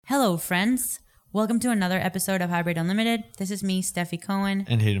Hello, friends. Welcome to another episode of Hybrid Unlimited. This is me, Steffi Cohen.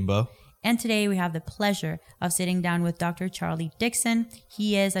 And Hayden Bow. And today we have the pleasure of sitting down with Dr. Charlie Dixon.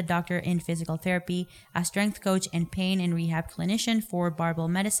 He is a doctor in physical therapy, a strength coach, and pain and rehab clinician for Barbell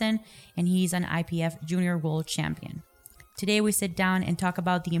Medicine, and he's an IPF junior world champion. Today we sit down and talk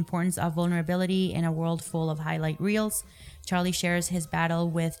about the importance of vulnerability in a world full of highlight reels. Charlie shares his battle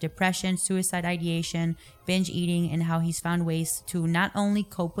with depression, suicide ideation, binge eating, and how he's found ways to not only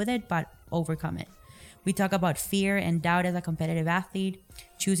cope with it, but overcome it. We talk about fear and doubt as a competitive athlete,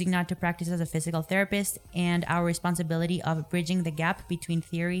 choosing not to practice as a physical therapist, and our responsibility of bridging the gap between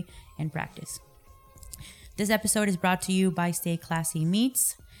theory and practice. This episode is brought to you by Stay Classy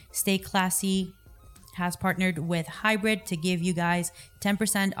Meats. Stay Classy has partnered with Hybrid to give you guys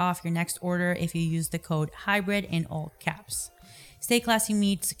 10% off your next order if you use the code HYBRID in all caps. Stay Classy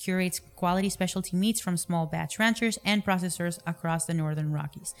Meats curates quality specialty meats from small batch ranchers and processors across the Northern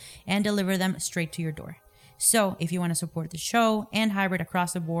Rockies and deliver them straight to your door. So if you want to support the show and Hybrid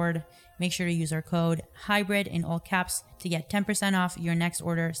across the board, make sure to use our code HYBRID in all caps to get 10% off your next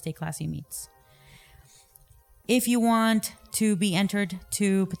order. Stay Classy Meats. If you want to be entered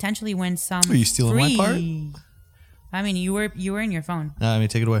to potentially win some Are you stealing free, my part? I mean, you were in your phone. No, I mean,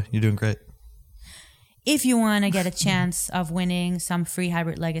 take it away. You're doing great. If you want to get a chance of winning some free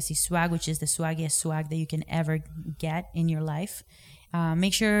Hybrid Legacy swag, which is the swaggiest swag that you can ever get in your life,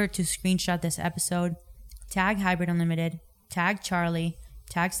 make sure to screenshot this episode, tag Hybrid Unlimited, tag Charlie,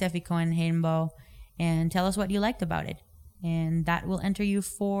 tag Steffi Cohen, Hayden Bow, and tell us what you liked about it. And that will enter you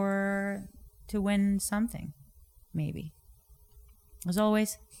to win something, maybe. As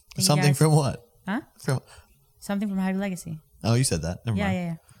always, Something from what? Huh? Something from Hybrid Legacy. Oh, you said that. Never mind.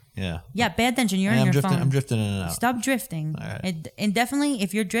 Yeah. Yeah. Yeah, pay attention. You're in I'm your drifting, phone. I'm drifting in and out. Stop drifting. All right. And definitely,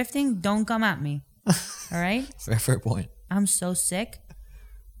 if you're drifting, don't come at me. All right? Fair point. I'm so sick.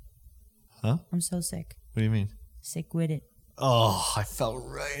 Huh? I'm so sick. What do you mean? Sick with it. Oh, I fell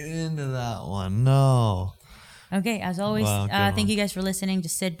right into that one. No. Okay, as always, Wow, go thank on. you guys for listening.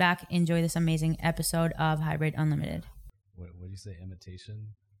 Just sit back, enjoy this amazing episode of Hybrid Unlimited. What do you say? Imitation?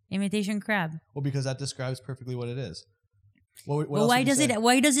 Imitation crab. Well, because that describes perfectly what it is. What But else why would you does say?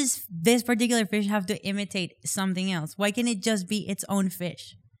 Why does this particular fish have to imitate something else? Why can't it just be its own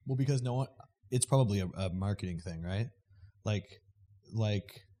fish? Well, because no one. It's probably a marketing thing, right? Like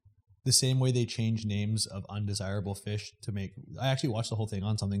the same way they change names of undesirable fish to make. I actually watched the whole thing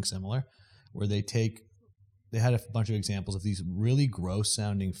on something similar, where they had a bunch of examples of these really gross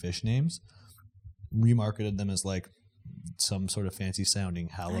sounding fish names, remarketed them as like some sort of fancy sounding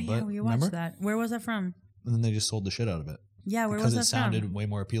halibut. Oh, yeah, we watched remember? that. Where was that from? And then they just sold the shit out of it. Yeah, where because was that it sounded from? way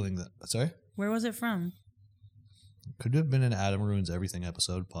more appealing than. Sorry? Where was it from? Could have been an Adam Ruins Everything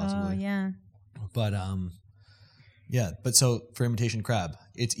episode, possibly. Oh, yeah. But yeah. But so for imitation crab,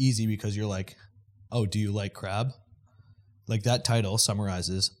 it's easy because you're like, oh, do you like crab? Like that title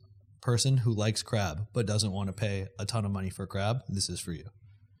summarizes person who likes crab but doesn't want to pay a ton of money for crab. This is for you.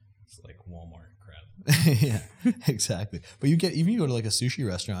 It's like Walmart crab. Yeah, exactly. But you go to like a sushi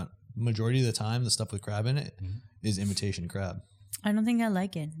restaurant, majority of the time the stuff with crab in it is imitation crab. I don't think I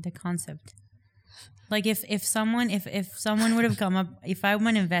like it, the concept. Like if someone would have come up, if I'm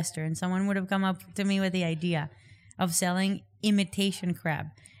an investor and someone would have come up to me with the idea of selling imitation crab,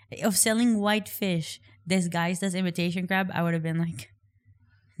 of selling white fish disguised as imitation crab, I would have been like,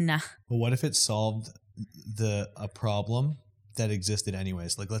 nah. Well, what if it solved a problem that existed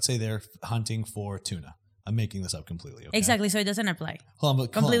anyways? Like let's say they're hunting for tuna. I'm making this up completely. Okay? Exactly, so it doesn't apply. Hold on,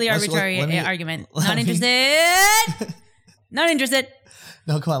 but Completely come on. arbitrary Let me- argument. let Not me- interested. Not interested.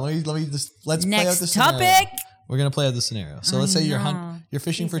 No, come on. Let's play out Next the scenario. topic. We're gonna play out the scenario. So let's say no. you're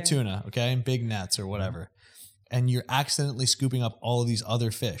fishing for Please, sir. tuna, okay, in big nets or whatever, and you're accidentally scooping up all of these other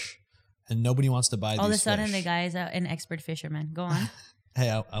fish, and nobody wants to buy All of a these sudden, fish. the guy is an expert fisherman. Go on. Hey,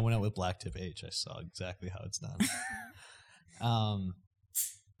 I went out with Blacktip H. I saw exactly how it's done.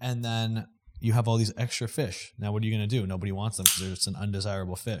 And then you have all these extra fish. Now, what are you gonna do? Nobody wants them because it's an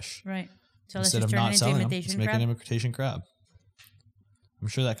undesirable fish. Right. So Instead let's just of turn not it into selling them, let's imitation make crab. an imitation crab. I'm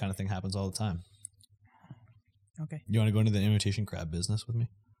sure that kind of thing happens all the time. Okay. You want to go into the imitation crab business with me?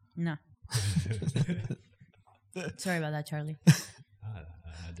 No. Sorry about that, Charlie.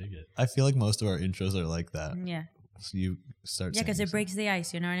 I dig it. I feel like most of our intros are like that. Yeah. So you start. Yeah, because saying it breaks the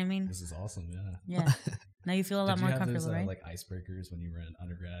ice. You know what I mean? This is awesome. Yeah. Yeah. Now you feel a lot Did more you have comfortable, those, right? like icebreakers when you were in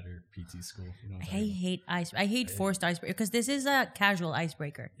undergrad or PT school? You know what I'm I talking about? hate ice. I hate forced icebreaker because this is a casual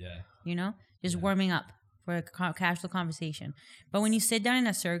icebreaker. Yeah. You know, just warming up for a casual conversation. But when you sit down in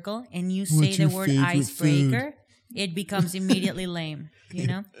a circle and you say What's the your word favorite icebreaker, it becomes immediately lame. You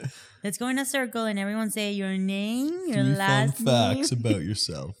know, let's go in a circle and everyone say your name, your 3 last fun name. facts about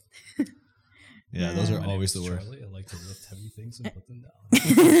yourself. Yeah, those are My always name the is worst. Charlie. I like to lift heavy things and put them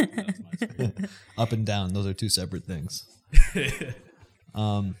down. That's my story. Up and down, those are 2 separate things.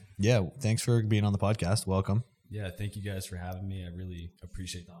 Yeah, thanks for being on the podcast. Welcome. Yeah, thank you guys for having me. I really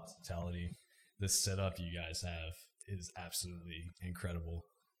appreciate the hospitality. This setup you guys have is absolutely incredible.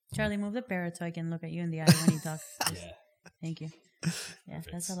 Charlie, move the parrot so I can look at you in the eye when you talk. Yeah. Thank you. Yeah,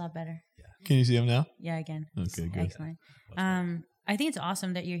 that's a lot better. Can you see him now? Yeah, again. Okay, good. Excellent. I think it's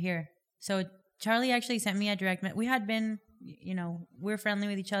awesome that you're here. So Charlie actually sent me a direct we had been, you know, we're friendly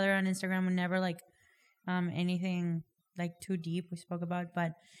with each other on Instagram. We never like anything like too deep we spoke about,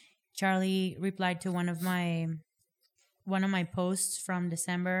 but Charlie replied to one of my posts from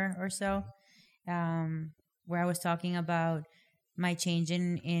December or so, where I was talking about my change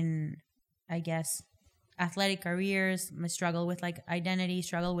in I guess athletic careers, my struggle with like identity,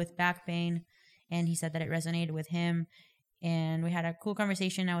 struggle with back pain, and he said that it resonated with him. And we had a cool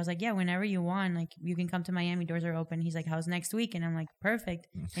conversation. I was like, yeah, whenever you want, like you can come to Miami, doors are open. He's like, how's next week? And I'm like, perfect.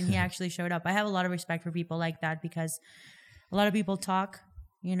 And he actually showed up. I have a lot of respect for people like that because a lot of people talk,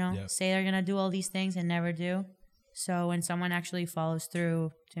 you know, say they're going to do all these things and never do. So when someone actually follows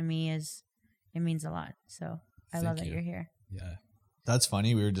through, to me, it means a lot. So I love that you're here. Yeah. That's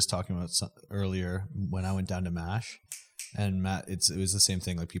funny. We were just talking about earlier when I went down to MASH, and Matt, it was the same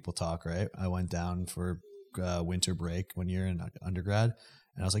thing. Like people talk, right? I went down for winter break one year in undergrad,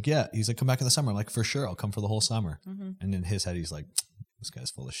 and I was like, yeah. He's like, come back in the summer. I'm like, for sure, I'll come for the whole summer. And in his head, he's like, this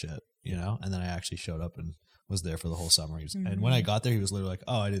guy's full of shit, you know. And then I actually showed up and was there for the whole summer. And when I got there, he was literally like,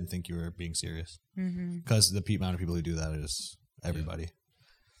 oh, I didn't think you were being serious, because the amount of people who do that is everybody.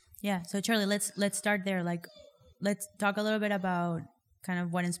 Yeah. So Charlie, let's start there. Like, let's talk a little bit about kind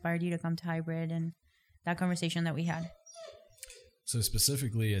of what inspired you to come to Hybrid and that conversation that we had. So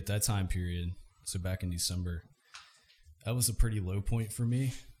specifically at that time period, so back in December, that was a pretty low point for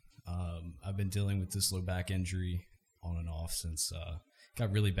me. I've been dealing with this low back injury on and off since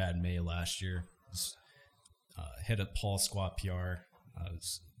got really bad in May of last year. Hit a pause squat PR. I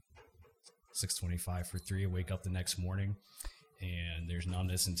was 625 for 3. I wake up the next morning and there's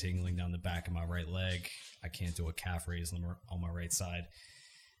numbness and tingling down the back of my right leg. I can't do a calf raise on my right side.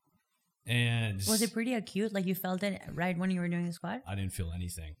 And was it pretty acute? Like you felt it right when you were doing the squat? I didn't feel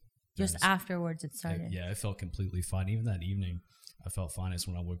anything. Just afterwards it started? Yeah, I felt completely fine. Even that evening, I felt fine. As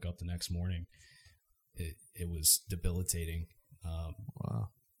when I woke up the next morning, it was debilitating. Wow.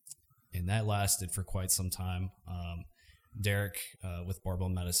 And that lasted for quite some time. Derek with Barbell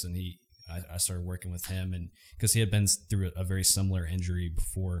Medicine, I started working with him, and because he had been through a very similar injury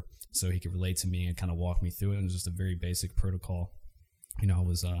before, so he could relate to me and kind of walk me through it. It was just a very basic protocol. You know, I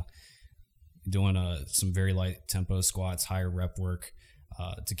was doing some very light tempo squats, higher rep work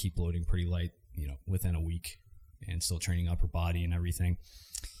to keep loading pretty light, you know, within a week, and still training upper body and everything.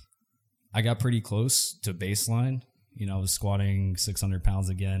 I got pretty close to baseline. You know, I was squatting 600 pounds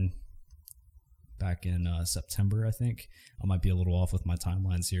again back in September, I think. I might be a little off with my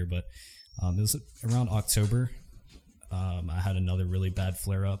timelines here, but it was around October. I had another really bad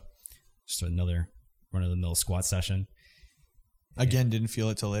flare-up, just another run-of-the-mill squat session. Again, didn't feel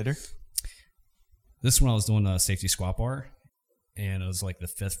it till later? This one I was doing a safety squat bar, and it was like the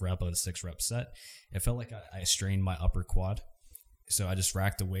 5th rep of a 6-rep set. It felt like I strained my upper quad, so I just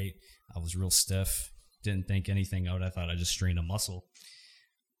racked the weight. I was real stiff, didn't think anything out. I thought I just strained a muscle.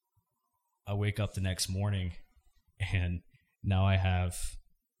 I wake up the next morning, and now I have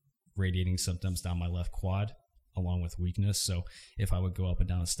radiating symptoms down my left quad along with weakness. So if I would go up and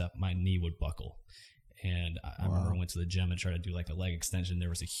down a step, my knee would buckle. And I remember I went to the gym and tried to do like a leg extension. There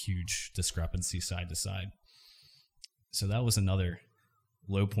was a huge discrepancy side to side. So that was another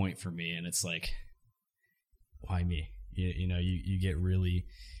low point for me. And it's like, why me? You know, you get really,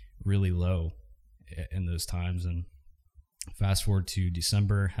 really low in those times. And fast forward to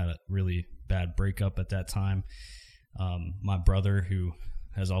December, had a really bad breakup at that time. My brother, who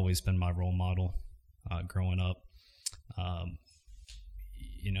has always been my role model growing up,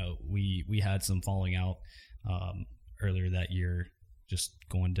 you know, we had some falling out earlier that year, just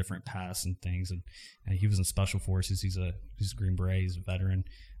going different paths and things. And he was in special forces. He's a Green Beret. He's a veteran.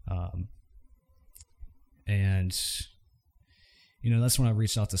 And, you know, that's when I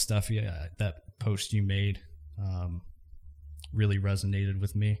reached out to Steffi. That post you made really resonated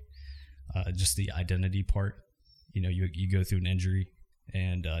with me. Just the identity part. You know, you go through an injury,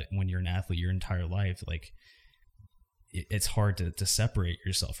 and when you're an athlete your entire life, like it's hard to separate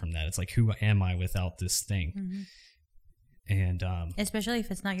yourself from that. It's like, who am I without this thing? Mm-hmm. And especially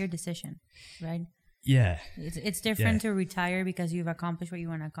if it's not your decision, right? Yeah. It's different to retire because you've accomplished what you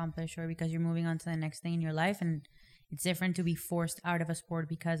want to accomplish, or because you're moving on to the next thing in your life, and it's different to be forced out of a sport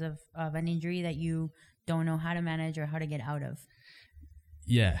because of an injury that you don't know how to manage or how to get out of.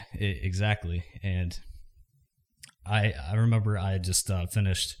 Yeah, exactly. And I remember I just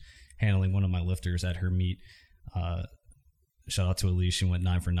finished handling one of my lifters at her meet. Shout out to Elise. She went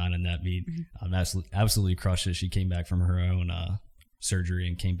 9 for 9 in that meet. Absolutely crushed it. She came back from her own surgery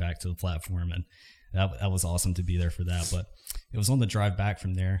and came back to the platform, and that was awesome to be there for that. But it was on the drive back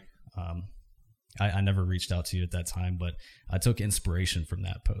from there. I never reached out to you at that time, but I took inspiration from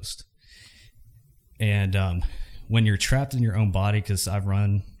that post. And when you're trapped in your own body, because I've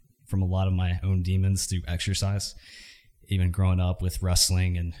run from a lot of my own demons through exercise, even growing up with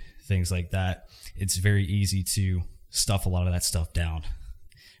wrestling and things like that, it's very easy to stuff a lot of that stuff down,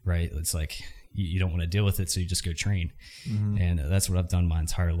 right? It's like you don't want to deal with it, so you just go train. And that's what I've done my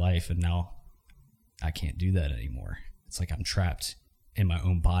entire life, and now I can't do that anymore. It's like I'm trapped in my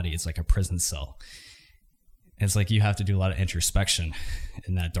own body. It's like a prison cell. And it's like you have to do a lot of introspection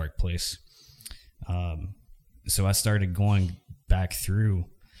in that dark place. So I started going back through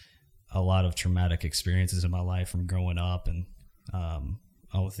a lot of traumatic experiences in my life from growing up, and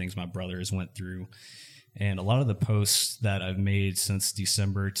all the things my brothers went through. And a lot of the posts that I've made since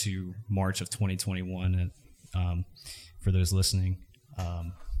December to March of 2021, and for those listening,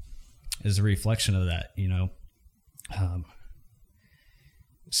 is a reflection of that.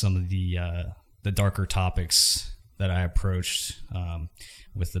 Some of the darker topics that I approached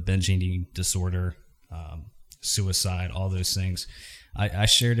with the binge eating disorder, suicide, all those things. I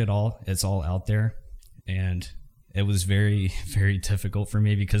shared it all. It's all out there. And it was very, very difficult for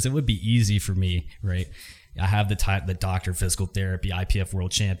me because it would be easy for me, right? I have the doctor of physical therapy, IPF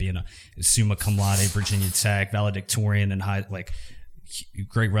world champion, summa cum laude, Virginia Tech, valedictorian, and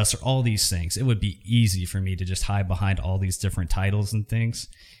great wrestler, all these things. It would be easy for me to just hide behind all these different titles and things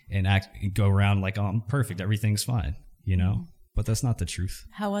and go around like, oh, I'm perfect, everything's fine, But that's not the truth.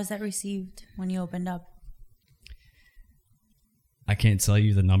 How was that received when you opened up? I can't tell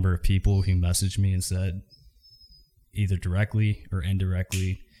you the number of people who messaged me and said, either directly or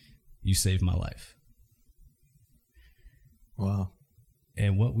indirectly, you saved my life. Wow.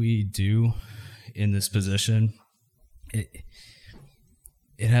 And what we do in this position, it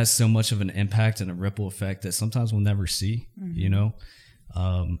has so much of an impact and a ripple effect that sometimes we'll never see,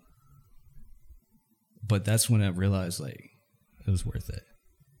 but that's when I realized like it was worth it,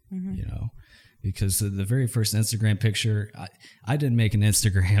 because the very first Instagram picture, I didn't make an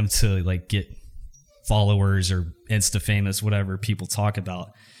Instagram to like get followers or Insta famous, whatever people talk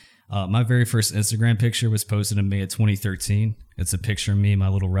about. My very first Instagram picture was posted in May of 2013. It's a picture of me in my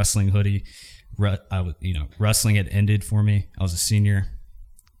little wrestling hoodie. Wrestling had ended for me. I was a senior.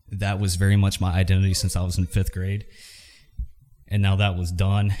 That was very much my identity since I was in 5th grade. And now that was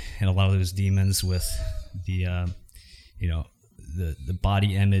done. And a lot of those demons with the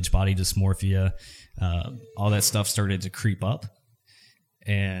body image, body dysmorphia, all that stuff started to creep up.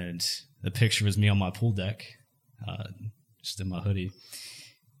 And the picture was me on my pool deck, just in my hoodie.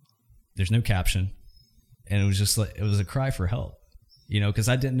 There's no caption. And it was just like, it was a cry for help, because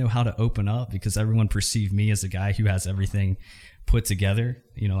I didn't know how to open up because everyone perceived me as a guy who has everything put together.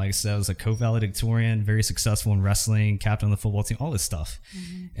 Like I said, I was a co-valedictorian, very successful in wrestling, captain of the football team, all this stuff.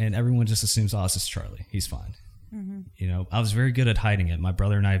 And everyone just assumes, oh, it's just Charlie. He's fine. I was very good at hiding it. My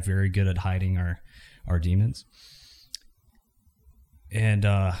brother and I are very good at hiding our demons. And,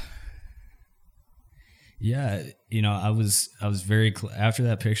 I was very, after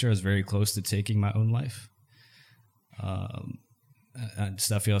that picture, I was very close to taking my own life.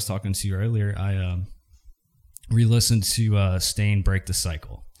 Steffi, I was talking to you earlier. I re-listened to Stain Break the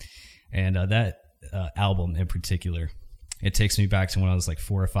Cycle. And that album in particular, it takes me back to when I was like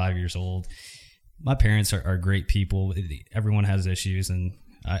 4 or 5 years old. My parents are great people. Everyone has issues. And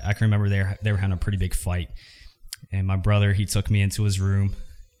I can remember they were having a pretty big fight. And my brother, he took me into his room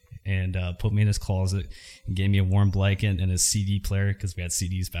and put me in his closet and gave me a warm blanket and his CD player because we had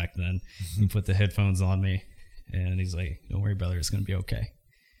CDs back then. He put the headphones on me and he's like, don't worry, brother, it's going to be okay.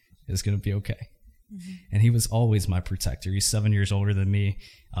 It's going to be okay. And he was always my protector. He's 7 years older than me.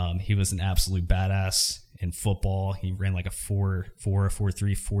 He was an absolute badass in football. He ran like a 4.3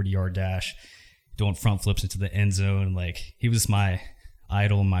 40-yard dash, doing front flips into the end zone. Like, he was my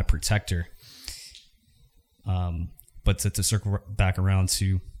idol and my protector. But to circle back around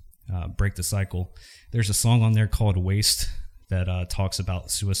to Break the Cycle, there's a song on there called Waste that talks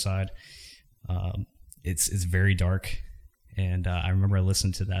about suicide. It's very dark, and I remember I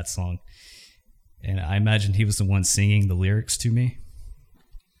listened to that song, and I imagine he was the one singing the lyrics to me.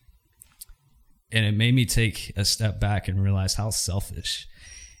 And it made me take a step back and realize how selfish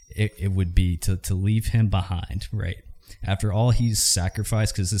it would be to leave him behind, right? After all he's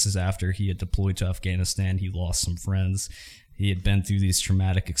sacrificed, because this is after he had deployed to Afghanistan, he lost some friends, he had been through these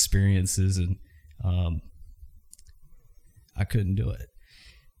traumatic experiences, and I couldn't do it.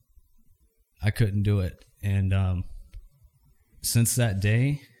 And since that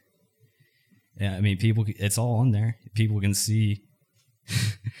day, yeah, I mean, people, it's all on there. People can see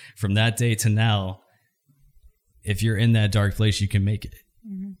from that day to now, if you're in that dark place, you can make it.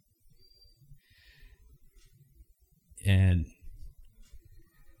 Mm-hmm. And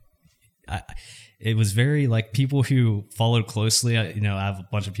it was very like people who followed closely. I have a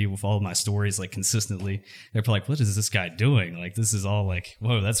bunch of people who follow my stories like consistently. They're like, what is this guy doing? Like, this is all like,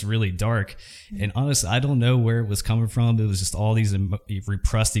 whoa, that's really dark. Mm-hmm. And honestly, I don't know where it was coming from. It was just all these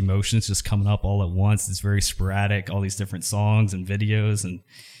repressed emotions just coming up all at once. It's very sporadic, all these different songs and videos.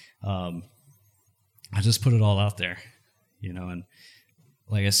 And I just put it all out there, and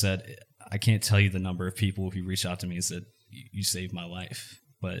like I said, I can't tell you the number of people who reached out to me and said, you saved my life.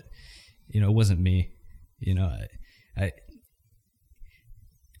 But, it wasn't me.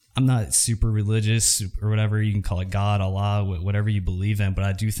 I'm not super religious or whatever. You can call it God, Allah, whatever you believe in. But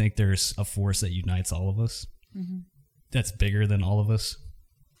I do think there's a force that unites all of us. Mm-hmm. That's bigger than all of us.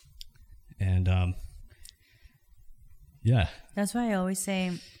 And, yeah. That's why I always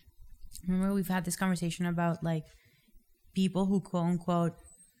say, remember we've had this conversation about like people who quote unquote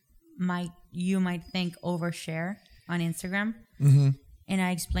you might think overshare on Instagram. Mm-hmm. And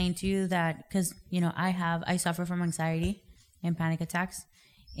I explained to you that because, I suffer from anxiety and panic attacks.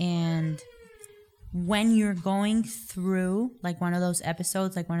 And when you're going through like one of those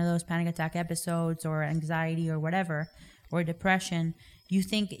episodes, like one of those panic attack episodes or anxiety or whatever, or depression, you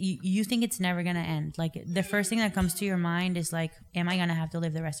think it's never going to end. Like the first thing that comes to your mind is like, am I going to have to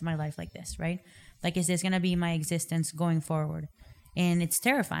live the rest of my life like this? Right? Like, is this going to be my existence going forward? And it's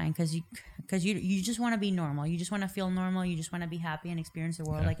terrifying because you just want to be normal. You just want to feel normal. You just want to be happy and experience the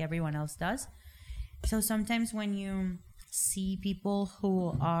world like everyone else does. So sometimes when you see people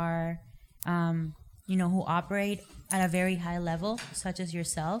who are, who operate at a very high level, such as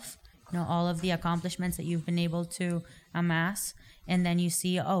yourself, all of the accomplishments that you've been able to amass, and then you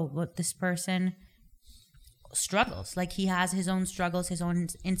see, this person struggles. Like he has his own struggles, his own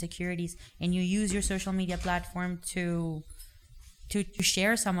insecurities, and you use your social media platform to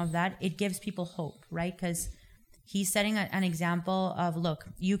share some of that. It gives people hope, right? Because he's setting an example of, look,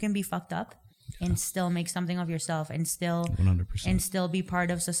 you can be fucked up and still make something of yourself and still 100%. And still be part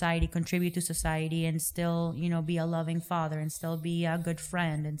of society, contribute to society, and still, be a loving father and still be a good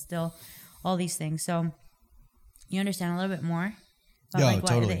friend and still all these things. So you understand a little bit more about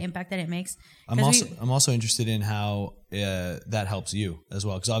totally. The impact that it makes. I'm also interested in how that helps you as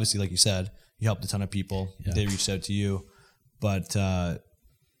well. Because obviously, like you said, you helped a ton of people. Yeah. They reached out to you. But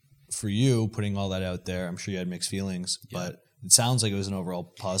for you, putting all that out there, I'm sure you had mixed feelings, but it sounds like it was an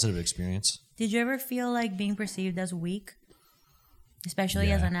overall positive experience. Did you ever feel like being perceived as weak,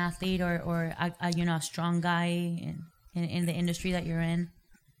 especially as an athlete or a strong guy in the industry that you're in?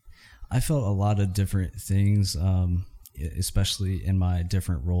 I felt a lot of different things, especially in my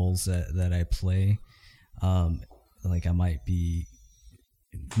different roles that I play. Like I might be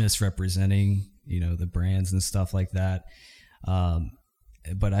misrepresenting, the brands and stuff like that.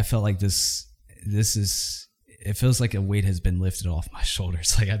 But I felt like it feels like a weight has been lifted off my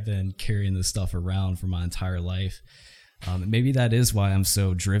shoulders. Like I've been carrying this stuff around for my entire life. Maybe that is why I'm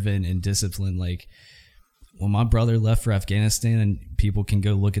so driven and disciplined. Like when my brother left for Afghanistan, and people can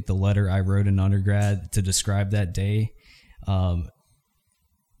go look at the letter I wrote in undergrad to describe that day.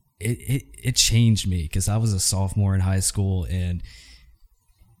 It changed me because I was a sophomore in high school, and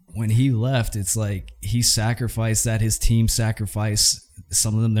when he left, it's like he sacrificed that, his team sacrificed,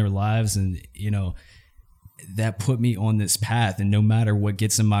 some of them their lives, and that put me on this path. And no matter what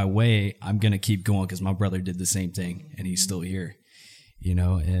gets in my way, I'm gonna keep going because my brother did the same thing and he's still here,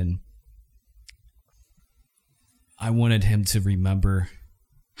 and I wanted him to remember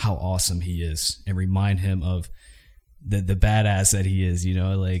how awesome he is and remind him of the badass that he is.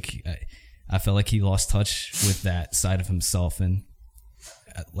 Like I felt like he lost touch with that side of himself. And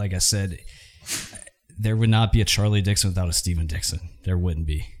like I said, there would not be a Charlie Dixon without a Steven Dixon. There wouldn't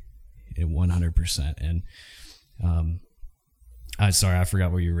be. 100%. And I'm sorry, I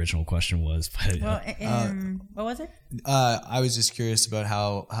forgot what your original question was. But what was it? I was just curious about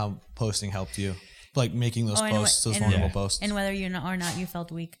how posting helped you, like making those posts, those vulnerable posts, and whether you or not you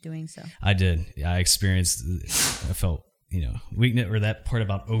felt weak doing so. I did. Yeah, I felt weakness, or that part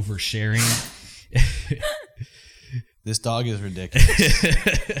about oversharing. This dog is ridiculous.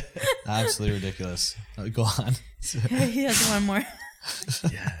 Absolutely ridiculous. Go on. He has one more.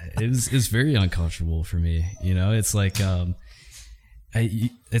 Yeah, it's very uncomfortable for me. You know, it's like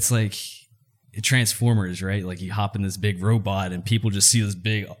it's like Transformers, right? Like you hop in this big robot and people just see this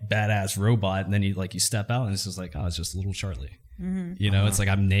big badass robot, and then you step out and it's just like, oh, it's just little Charlie. Mm-hmm. You know, it's like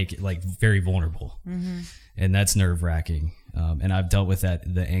I'm naked, like very vulnerable, and that's nerve wracking. And I've dealt with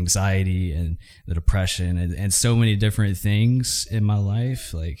that, the anxiety and the depression and so many different things in my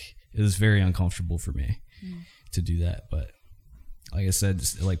life. Like it was very uncomfortable for me to do that. But like I said,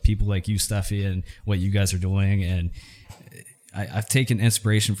 just like people like you, Steffi, and what you guys are doing. And I've taken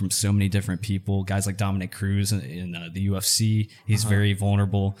inspiration from so many different people, guys like Dominic Cruz in the UFC. He's very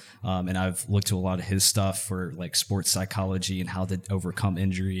vulnerable. And I've looked to a lot of his stuff for like sports psychology and how to overcome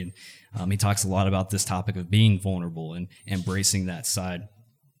injury. And he talks a lot about this topic of being vulnerable and embracing that side.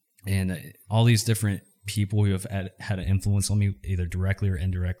 And all these different people who have had an influence on me, either directly or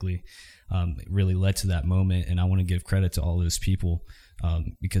indirectly, really led to that moment. And I want to give credit to all those people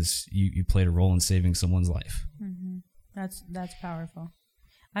because you played a role in saving someone's life. Mm-hmm. That's powerful.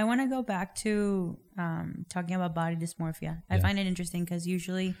 I want to go back to talking about body dysmorphia. I find it interesting because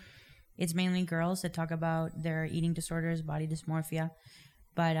usually it's mainly girls that talk about their eating disorders, body dysmorphia,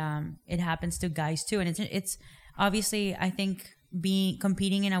 but it happens to guys too. And it's obviously, I think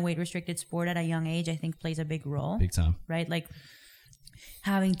competing in a weight restricted sport at a young age, I think plays a big role. Big time. Right? Like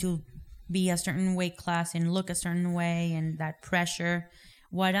having to be a certain weight class and look a certain way and that pressure.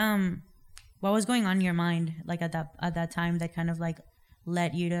 What was going on in your mind, like at that time, that kind of like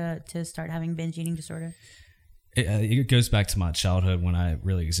led you to start having binge eating disorder? It goes back to my childhood when I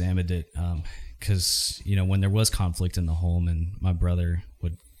really examined it, because when there was conflict in the home, and my brother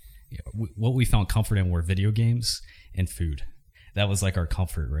would, what we found comfort in were video games and food. That was like our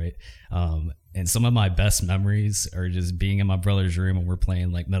comfort, right? And some of my best memories are just being in my brother's room and we're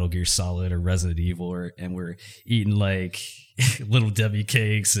playing like Metal Gear Solid or Resident Evil, and we're eating like Little Debbie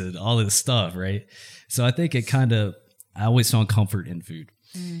cakes and all this stuff, right? So I think I always found comfort in food.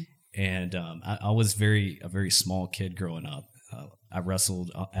 And I was a very small kid growing up. I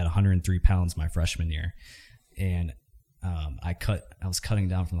wrestled at 103 pounds my freshman year, and I was cutting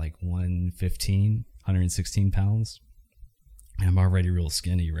down from like 116 pounds. I'm already real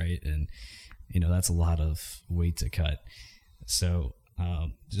skinny, right? And that's a lot of weight to cut. So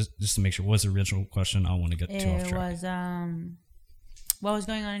just to make sure, what was the original question? I don't want to get too off track. It was what was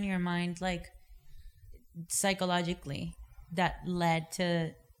going on in your mind, like psychologically, that led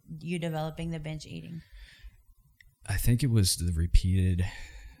to you developing the binge eating? I think it was the repeated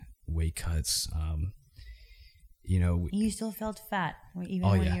weight cuts. You still felt fat even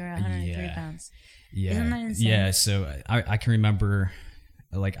when you were 103 pounds. Yeah. Isn't that insane? Yeah. So I can remember,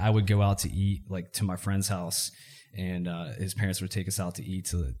 like, I would go out to eat, like, to my friend's house, and his parents would take us out to eat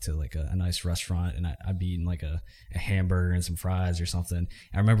to like a nice restaurant, and I'd be eating like a hamburger and some fries or something.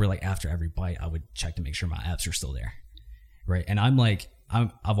 I remember, like, after every bite, I would check to make sure my abs are still there, right? And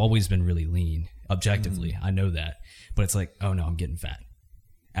I've always been really lean, objectively. I know that, but it's like, oh no, I'm getting fat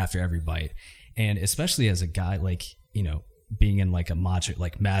after every bite. And especially as a guy, like, being in like a macho,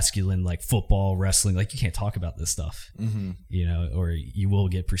 like masculine, like football, wrestling, like you can't talk about this stuff, or you will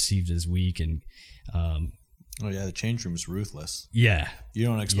get perceived as weak. And the change room is ruthless. Yeah, you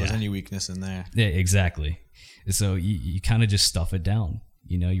don't expose any weakness in there. Yeah, exactly. So you kind of just stuff it down.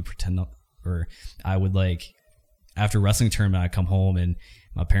 You pretend not, or I would, like, after wrestling tournament, I'd come home and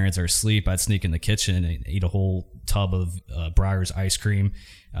my parents are asleep. I'd sneak in the kitchen and eat a whole tub of Breyer's ice cream,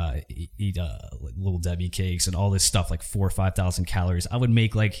 eat Little Debbie cakes and all this stuff, like 4,000 or 5,000 calories. I would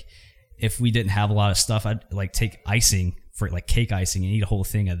make, like, if we didn't have a lot of stuff, I'd like take icing for like cake icing and eat a whole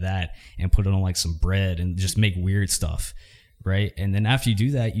thing of that and put it on like some bread and just make weird stuff, right? And then after you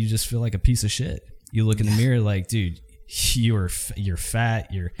do that, you just feel like a piece of shit. You look in the mirror like, dude, you're fat,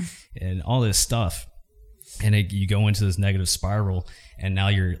 and all this stuff. And you go into this negative spiral, and now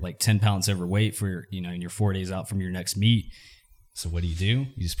you're like 10 pounds overweight and you're 4 days out from your next meet. So what do? You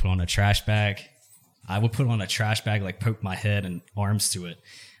just put on a trash bag. I would put on a trash bag, like poke my head and arms to it,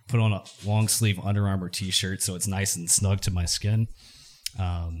 put on a long sleeve Under Armour t-shirt so it's nice and snug to my skin.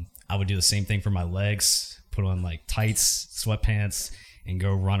 I would do the same thing for my legs, put on like tights, sweatpants, and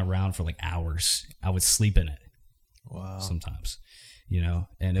go run around for like hours. I would sleep in it. Wow. Sometimes,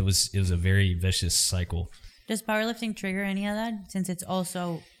 and it was a very vicious cycle. Does powerlifting trigger any of that, since it's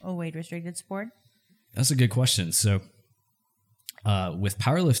also a weight restricted sport? That's a good question. So with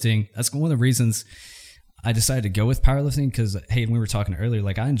powerlifting, that's one of the reasons I decided to go with powerlifting, because, hey, we were talking earlier,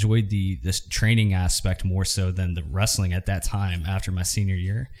 like, I enjoyed this training aspect more so than the wrestling at that time after my senior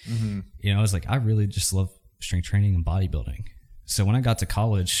year. I was like, I really just love strength training and bodybuilding. So when I got to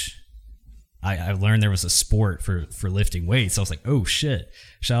college, I learned there was a sport for lifting weights. I was like, oh shit!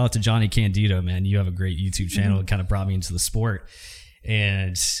 Shout out to Johnny Candido, man. You have a great YouTube channel. It kind of brought me into the sport,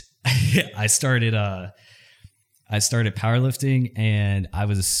 and I started powerlifting, and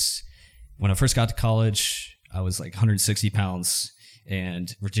when I first got to college, I was like 160 pounds,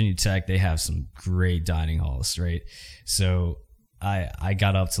 and Virginia Tech, they have some great dining halls, right? So I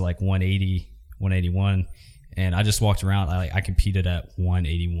got up to like 180, 181, and I just walked around. I competed at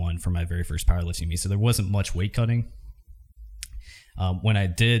 181 for my very first powerlifting meet, so there wasn't much weight cutting. When I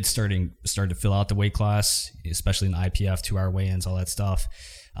did started to fill out the weight class, especially in the IPF, 2-hour weigh-ins, all that stuff,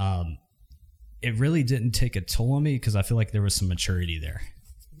 it really didn't take a toll on me because I feel like there was some maturity there.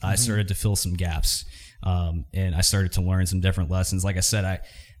 I started to fill some gaps, and I started to learn some different lessons. Like I said,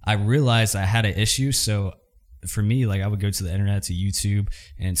 I realized I had an issue. So for me, like I would go to the internet, to YouTube,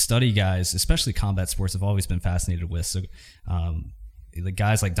 and study guys, especially combat sports I've always been fascinated with. So the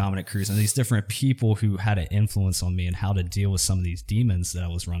guys like Dominic Cruz and these different people who had an influence on me and how to deal with some of these demons that I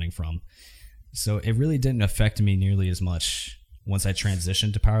was running from. So it really didn't affect me nearly as much once I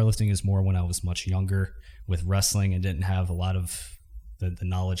transitioned to powerlifting, as more when I was much younger with wrestling and didn't have a lot of the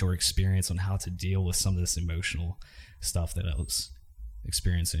knowledge or experience on how to deal with some of this emotional stuff that I was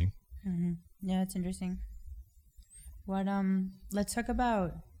experiencing. Mm-hmm. Yeah, it's interesting. What let's talk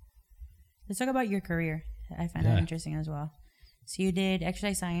about your career. I find that interesting as well. So you did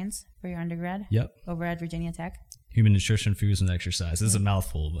exercise science for your undergrad. Yep. Over at Virginia Tech. Human nutrition, foods, and exercise. This is a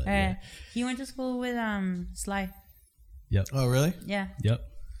mouthful, but yeah. You went to school with Sly. Yep. Oh, really? Yeah. Yep.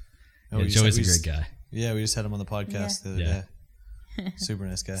 Oh, yeah, Joey's a great guy. Yeah, we just had him on the podcast the other day. Super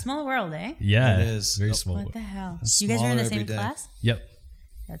nice guy. Small world, eh? Yeah, it is. Very small. What the hell? Smaller, you guys were in the same class? Yep.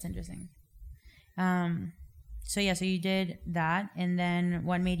 That's interesting. So you did that, and then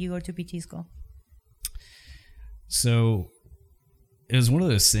what made you go to PT school? So it was one of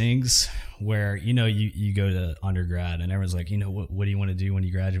those things where, you go to undergrad and everyone's like, what do you want to do when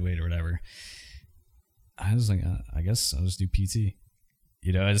you graduate or whatever? I was like, I guess I'll just do PT.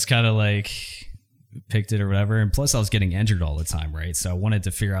 I just kind of like picked it or whatever. And plus I was getting injured all the time, right? So I wanted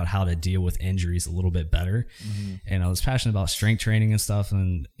to figure out how to deal with injuries a little bit better. Mm-hmm. And I was passionate about strength training and stuff.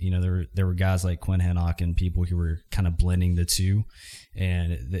 And, there were guys like Quinn Hannock and people who were kind of blending the two.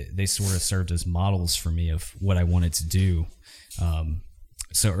 And they sort of served as models for me of what I wanted to do.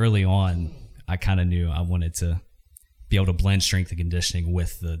 So early on, I kind of knew I wanted to be able to blend strength and conditioning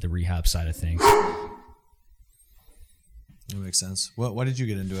with the rehab side of things. That makes sense. Why did you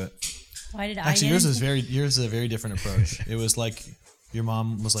get into it? Why did Actually, yours is a very different approach. It was like your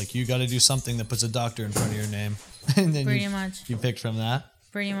mom was like, you got to do something that puts a doctor in front of your name, and then you picked from that.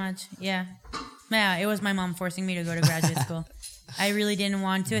 Pretty much, yeah. Yeah, it was my mom forcing me to go to graduate school. I really didn't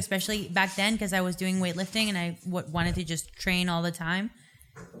want to, especially back then, because I was doing weightlifting and I wanted to just train all the time.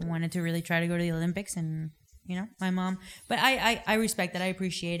 I wanted to really try to go to the Olympics, and my mom. But I respect that. I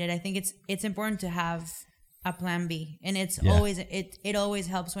appreciate it. I think it's important to have a plan B, and it's always it always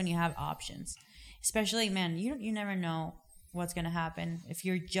helps when you have options. Especially, man, you never know what's gonna happen. If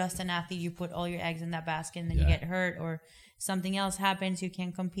you're just an athlete, you put all your eggs in that basket, and then you get hurt, or something else happens, you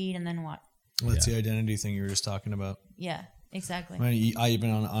can't compete, and then what? Well, that's the identity thing you were just talking about. Yeah, exactly. I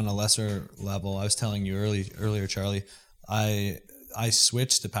even on a lesser level, I was telling you earlier, Charlie, I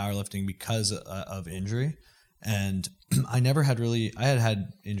switched to powerlifting because of injury, and I had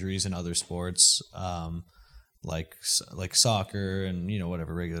injuries in other sports, like soccer and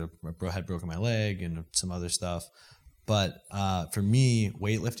whatever had broken my leg and some other stuff. But for me,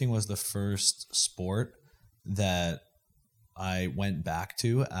 weightlifting was the first sport that I went back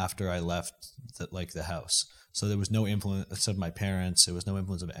to after I left the house. So there was no influence of my parents. There was no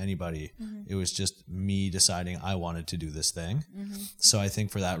influence of anybody. Mm-hmm. It was just me deciding I wanted to do this thing. Mm-hmm. So I think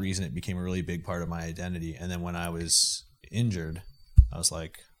for that reason, it became a really big part of my identity. And then when I was injured, I was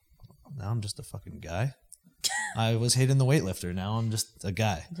like, now I'm just a fucking guy. I was hating the weightlifter. Now I'm just a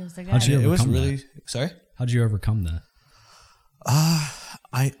guy. How'd you overcome that? Sorry? How'd you overcome that?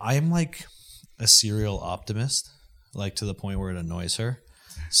 I'm like a serial optimist, like to the point where it annoys her.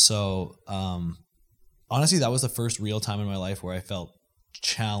 So, honestly, that was the first real time in my life where I felt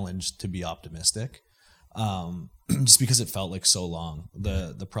challenged to be optimistic. Just because it felt like so long.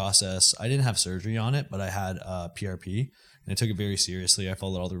 The process, I didn't have surgery on it, but I had PRP, and I took it very seriously. I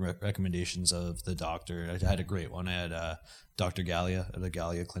followed all the recommendations of the doctor. I had a great one. I had Dr. Gallia at the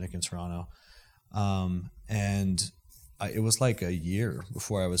Gallia Clinic in Toronto. It was like a year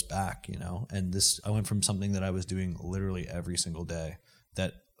before I was back, and I went from something that I was doing literally every single day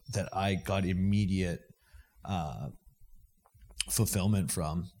that I got immediate fulfillment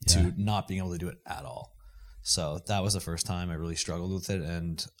from to not being able to do it at all. So that was the first time I really struggled with it,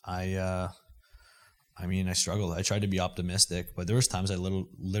 and I I mean, I struggled. I tried to be optimistic, but there was times I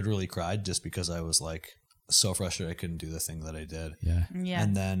literally cried just because I was like so frustrated I couldn't do the thing that I did. Yeah. Yeah.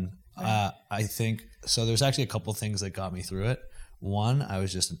 And then I think, so there's actually a couple things that got me through it. One, I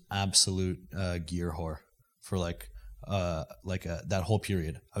was just an absolute gear whore for that whole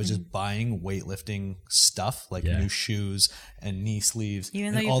period. I was just buying weightlifting stuff, like new shoes and knee sleeves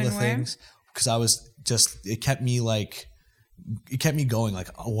Even though and you've all the been wearing? things. Because I was just, it kept me going, like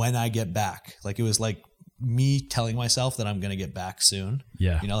when I get back. Like it was like me telling myself that I'm going to get back soon.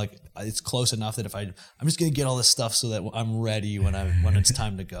 Yeah. You know, like it's close enough that if I'm just going to get all this stuff so that I'm ready when it's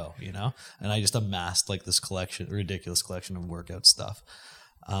time to go, you know? And I just amassed like this ridiculous collection of workout stuff.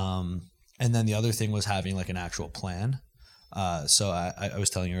 And then the other thing was having like an actual plan. So I was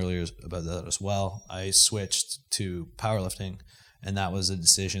telling you earlier about that as well. I switched to powerlifting, and that was a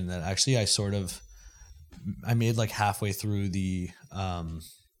decision that actually I made like halfway through the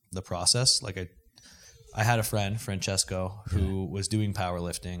process. Like I had a friend, Francesco, who was doing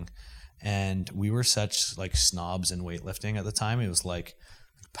powerlifting, and we were such like snobs in weightlifting at the time. It was like,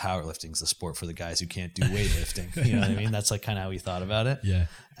 powerlifting's the sport for the guys who can't do weightlifting. You know what I mean? That's like kind of how we thought about it. Yeah.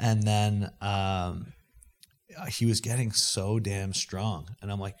 And then he was getting so damn strong, and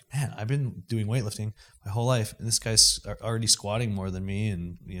I'm like, man, I've been doing weightlifting my whole life, and this guy's already squatting more than me,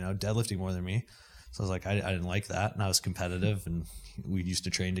 and deadlifting more than me. So I was like, I didn't like that, and I was competitive, and we used to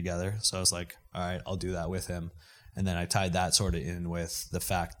train together. So I was like, all right, I'll do that with him. And then I tied that sort of in with the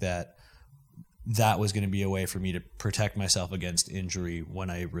fact that was going to be a way for me to protect myself against injury when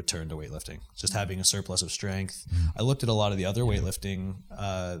I returned to weightlifting. Just having a surplus of strength. I looked at a lot of the other weightlifting,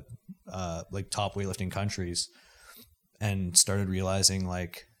 like top weightlifting countries, and started realizing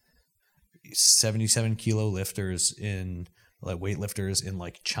like 77 kilo lifters weightlifters in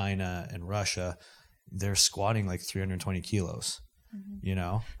like China and Russia, they're squatting like 320 kilos,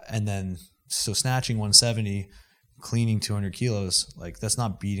 and then so snatching 170, cleaning 200 kilos, like that's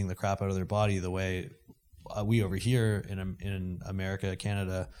not beating the crap out of their body the way we over here in America,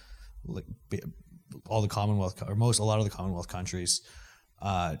 Canada, like all the Commonwealth or a lot of the Commonwealth countries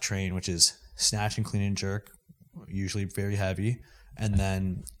train, which is snatch and clean and jerk, usually very heavy, and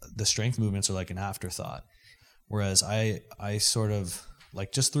then the strength movements are like an afterthought. Whereas I sort of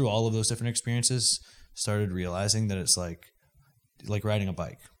like just through all of those different experiences started realizing that it's like riding a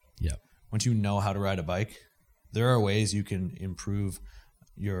bike. Yeah. Once you know how to ride a bike, there are ways you can improve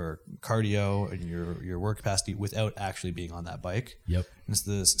your cardio and your work capacity without actually being on that bike. Yep. And it's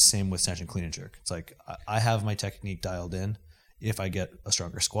the same with snatch and clean and jerk. It's like I have my technique dialed in. If I get a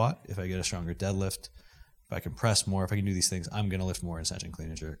stronger squat, if I get a stronger deadlift, if I can press more, if I can do these things, I'm going to lift more in snatch and clean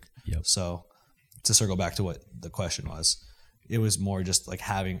and jerk. Yep. So to circle back to what the question was, it was more just like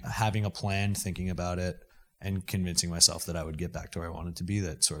having a plan, thinking about it, and convincing myself that I would get back to where I wanted to be.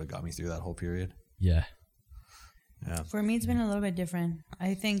 That sort of got me through that whole period. Yeah. Yeah. For me, it's been a little bit different.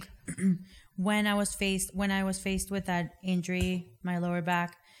 I think when I was faced with that injury, my lower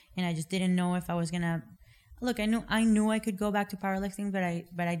back, and I just didn't know if I was gonna look. I knew I could go back to powerlifting,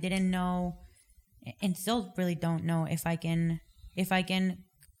 but I didn't know, and still really don't know if I can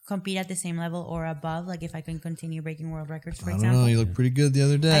compete at the same level or above. Like if I can continue breaking world records, for example. I don't know. You look pretty good the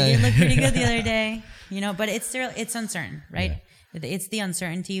other day. I did look pretty good the other day, but it's uncertain, right? Yeah. It's the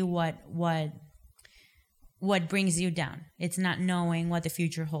uncertainty what brings you down. It's not knowing what the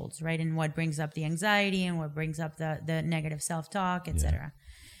future holds, right? And what brings up the anxiety and what brings up the negative self-talk, etc.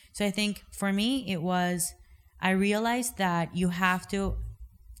 So I think for me, I realized that you have to,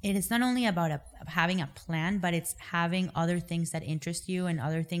 it is not only about having a plan, but it's having other things that interest you and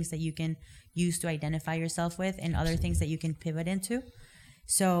other things that you can use to identify yourself with and other things that you can pivot into.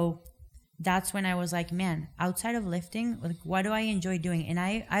 So that's when I was like, man, outside of lifting, like, what do I enjoy doing? And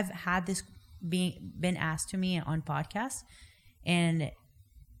I've had this been asked to me on podcasts, and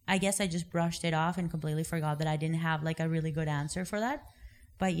I guess I just brushed it off and completely forgot that I didn't have like a really good answer for that.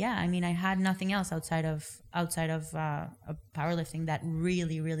 But yeah, I mean, I had nothing else outside of powerlifting that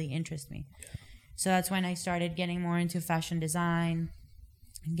really, really interests me. So that's when I started getting more into fashion design,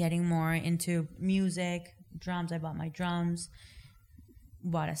 getting more into music, drums. I bought my drums,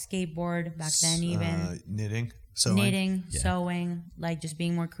 bought a skateboard back then, even knitting. Sewing, like just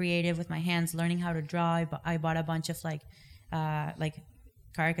being more creative with my hands, learning how to draw. I bought a bunch of like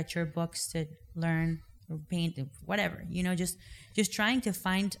caricature books to learn or paint, whatever, just trying to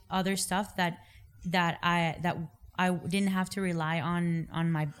find other stuff that I didn't have to rely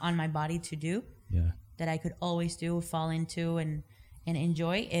on my body to do. Yeah. That I could always do, fall into and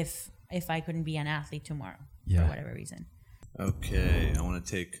enjoy if I couldn't be an athlete tomorrow for whatever reason. Okay, I want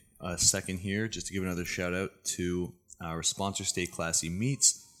to take a second here just to give another shout out to our sponsor, Stay Classy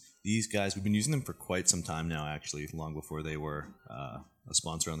Meats. These guys, we've been using them for quite some time now, actually, long before they were a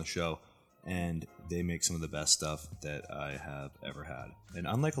sponsor on the show. And they make some of the best stuff that I have ever had. And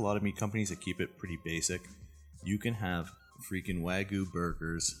unlike a lot of meat companies that keep it pretty basic, you can have freaking Wagyu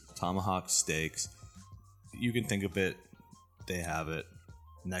burgers, tomahawk steaks. You can think of it, they have it,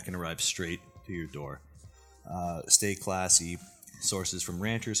 and that can arrive straight to your door. Stay classy. Sources from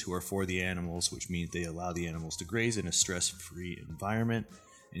ranchers who are for the animals, which means they allow the animals to graze in a stress-free environment.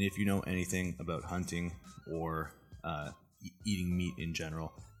 And if you know anything about hunting or eating meat in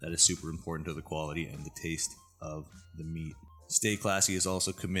general, that is super important to the quality and the taste of the meat. Stay Classy is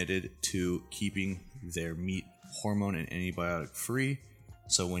also committed to keeping their meat hormone and antibiotic free.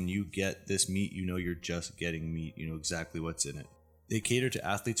 So when you get this meat, you know you're just getting meat. You know exactly what's in it. They cater to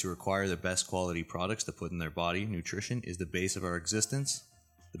athletes who require the best quality products to put in their body. Nutrition is the base of our existence.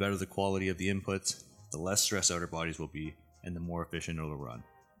 The better the quality of the inputs, the less stressed out our bodies will be, and the more efficient it'll run.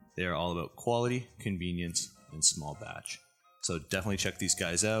 They are all about quality, convenience, and small batch. So definitely check these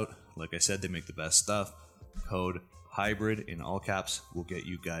guys out. Like I said, they make the best stuff. Code HYBRID in all caps will get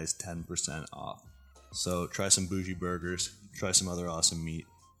you guys 10% off. So try some bougie burgers, try some other awesome meat,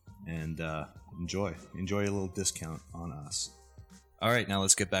 and enjoy. Enjoy a little discount on us. All right, now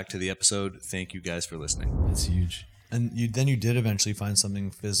let's get back to the episode. Thank you guys for listening. It's huge. And you did eventually find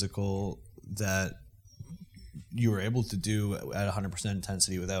something physical that you were able to do at 100%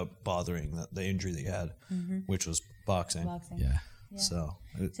 intensity without bothering the injury that you had, which was boxing. Yeah. So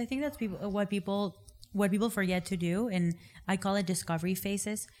I think that's what people forget to do, and I call it discovery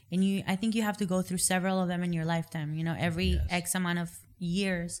phases. And I think you have to go through several of them in your lifetime. You know, every X amount of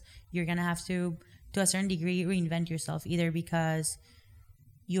years, you're gonna have to a certain degree, reinvent yourself, either because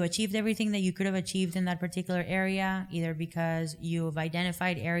you achieved everything that you could have achieved in that particular area, either because you've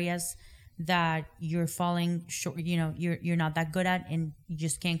identified areas that you're falling short, you know, you're not that good at and you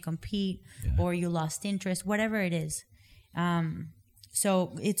just can't compete, or you lost interest, whatever it is.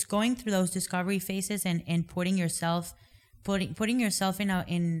 So it's going through those discovery phases and putting yourself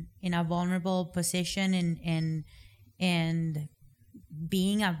in a vulnerable position and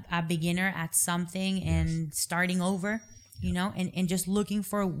being a beginner at something and starting over, you know, and just looking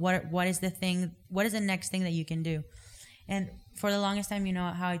for what is the next thing that you can do. And for the longest time, you know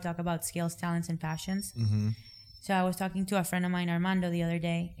how I talk about skills, talents, and passions. So I was talking to a friend of mine, Armando, the other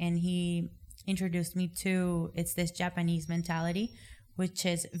day, and he introduced me to this Japanese mentality, which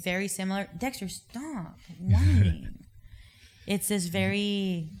is very similar. Dexter, stop whining. It's this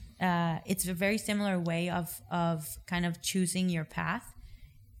it's a very similar way of kind of choosing your path,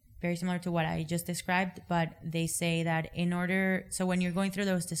 very similar to what I just described. But they say that so when you're going through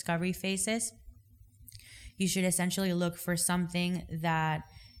those discovery phases, you should essentially look for something that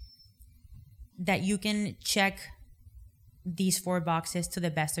you can check these 4 boxes to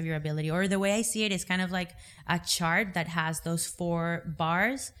the best of your ability. Or the way I see it is kind of like a chart that has those 4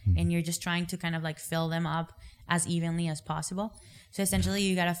 bars, and you're just trying to kind of like fill them up as evenly as possible. So essentially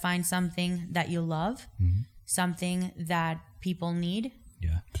you got to find something that you love, something that people need,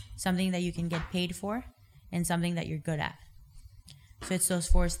 something that you can get paid for, and something that you're good at. So it's those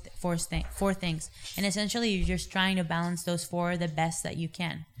four things. And essentially you're just trying to balance those 4 the best that you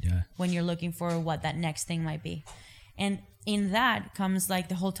can when you're looking for what that next thing might be. And in that comes like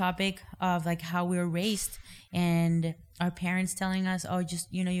the whole topic of like how we were raised and our parents telling us, oh,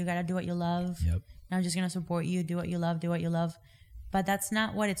 just, you know, you got to do what you love. Yep. I'm just going to support you. Do what you love. Do what you love. But that's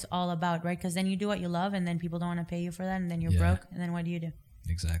not what it's all about, right? Because then you do what you love and then people don't want to pay you for that. And then you're broke. And then what do you do?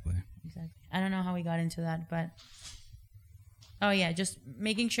 Exactly. I don't know how we got into that, but just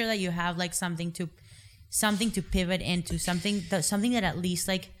making sure that you have like something to pivot into, something that at least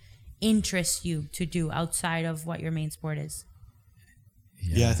like interests you to do outside of what your main sport is.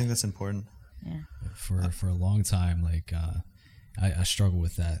 Yeah, I think that's important. Yeah. For a long time, like I struggle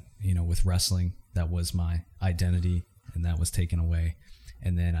with that. You know, with wrestling, that was my identity, and that was taken away.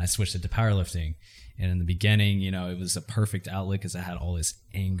 And then I switched it to powerlifting. And in the beginning, you know, it was a perfect outlet because I had all this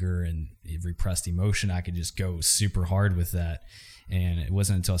anger and repressed emotion. I could just go super hard with that. And it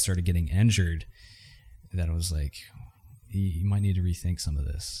wasn't until I started getting injured that I was like, you might need to rethink some of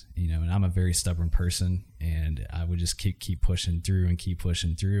this, you know. And I'm a very stubborn person, and I would just keep pushing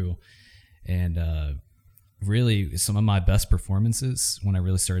through. And really, some of my best performances when I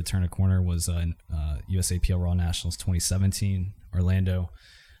really started to turn a corner was in USAPL Raw Nationals 2017, Orlando.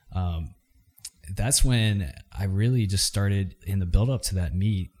 That's when I really just started in the build up to that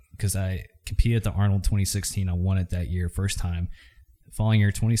meet, because I competed at the Arnold 2016. I won it that year, first time. Following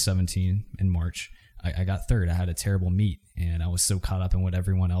year, 2017, in March, I got third. I had a terrible meet, and I was so caught up in what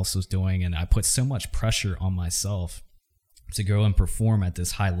everyone else was doing, and I put so much pressure on myself to go and perform at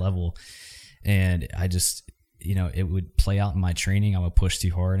this high level. And I just, it would play out in my training. I would push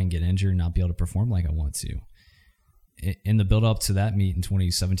too hard and get injured and not be able to perform like I want to. In the build up to that meet in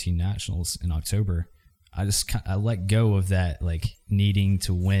 2017 Nationals in October, I let go of that, like needing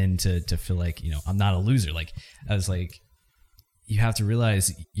to win to feel like, I'm not a loser. Like I was like, you have to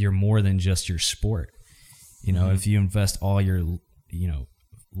realize you're more than just your sport. If you invest all your,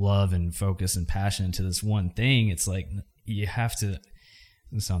 love and focus and passion into this one thing, it's like you have to,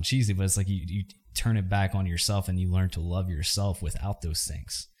 it sounds cheesy, but it's like you turn it back on yourself and you learn to love yourself without those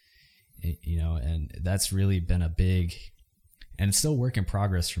things, and that's really been a big, and it's still a work in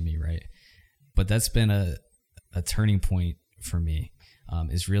progress for me, right? But that's been a turning point for me,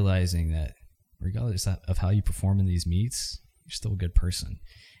 is realizing that regardless of how you perform in these meets, you're still a good person.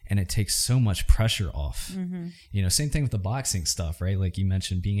 And it takes so much pressure off. Mm-hmm. Same thing with the boxing stuff, right? Like you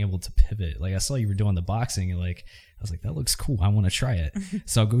mentioned, being able to pivot. Like I saw you were doing the boxing, and like I was like, that looks cool. I want to try it.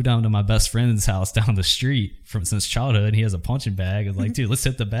 So I'll go down to my best friend's house down the street since childhood. And he has a punching bag. And like, dude, let's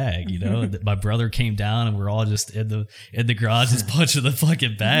hit the bag. My brother came down, and we're all just in the garage, just punching the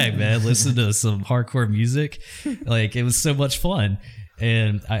fucking bag, man. Listen to some hardcore music. Like it was so much fun.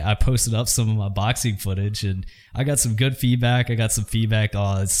 And I posted up some of my boxing footage, and I got some good feedback. I got some feedback.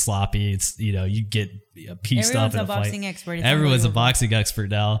 Oh, it's sloppy. It's, you get pieced up in a boxing expert. Everyone's a boxing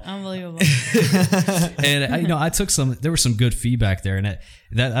expert now. Unbelievable. And I took there was some good feedback there. And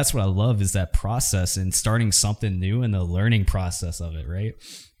that's what I love, is that process and starting something new and the learning process of it. Right.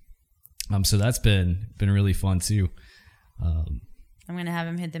 So that's been really fun too. I'm going to have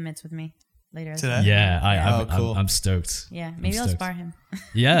him hit the mitts with me later today. Yeah, cool. I'm stoked. Yeah, maybe I'll spar him.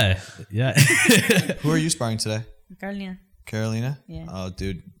 Yeah. Who are you sparring today? Carolina. Yeah. Oh,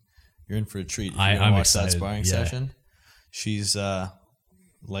 dude, you're in for a treat. I'm watch excited. That sparring session. She's they've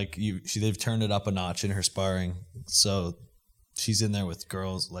turned it up a notch in her sparring. So she's in there with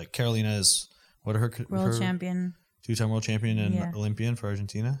girls. Like Carolina is world champion, 2-time world champion and Olympian for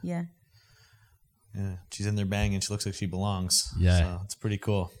Argentina. Yeah. Yeah, she's in there banging. She looks like she belongs. Yeah, so it's pretty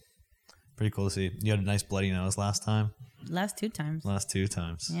cool. Pretty cool to see. You had a nice bloody nose last time. Last two times.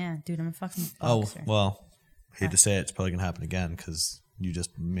 Yeah, dude, I'm a fucking boxer. Oh, well, hate to say it, it's probably gonna happen again because you just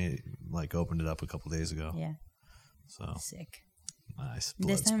opened it up a couple days ago. Yeah. So sick. Nice.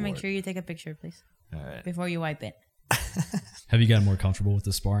 This time, make sure you take a picture, please. All right. Before you wipe it. Have you gotten more comfortable with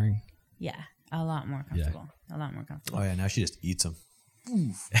the sparring? Yeah, a lot more comfortable. Yeah. A lot more comfortable. Oh yeah, now she just eats them.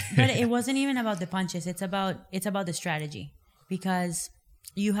 But it wasn't even about the punches. It's about the strategy, because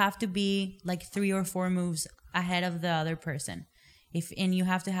you have to be like 3 or 4 moves ahead of the other person. You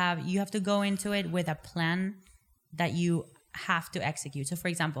have to go into it with a plan that you have to execute. So for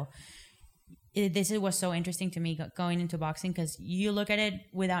example, this was so interesting to me going into boxing, because you look at it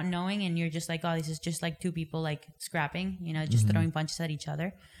without knowing and you're just like, oh, this is just like 2 people like scrapping, just throwing punches at each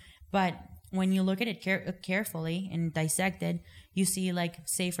other. But when you look at it carefully and dissect it, you see, like,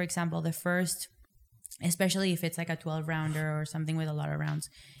 say for example, the first, especially if it's like a 12-rounder or something with a lot of rounds,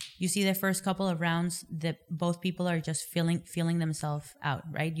 you see the first couple of rounds that both people are just feeling themselves out,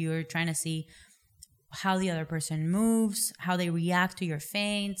 right? You're trying to see how the other person moves, how they react to your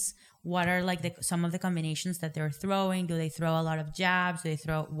feints, what are like some of the combinations that they're throwing. Do they throw a lot of jabs? Do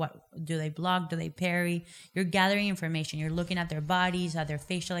they block? Do they parry? You're gathering information. You're looking at their bodies, at their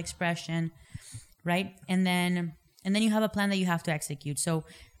facial expression, right? And then you have a plan that you have to execute. So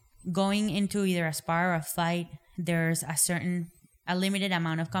going into either a spar or a fight, there's a limited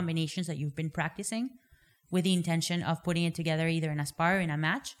amount of combinations that you've been practicing with the intention of putting it together either in a spar or in a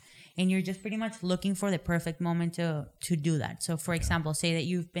match. And you're just pretty much looking for the perfect moment to do that. So for example, say that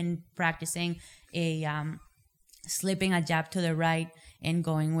you've been practicing slipping a jab to the right and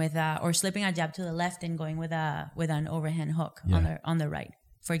going with or slipping a jab to the left and going with an overhand hook on the right,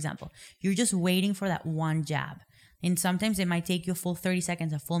 for example. You're just waiting for that one jab. And sometimes it might take you a full 30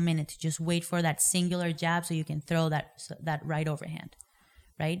 seconds, a full minute to just wait for that singular jab so you can throw that right overhand,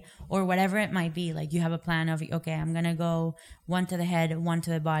 right? Or whatever it might be. Like you have a plan of, okay, I'm going to go 1 to the head, 1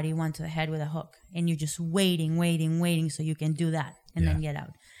 to the body, 1 to the head with a hook. And you're just waiting so you can do that and then get out.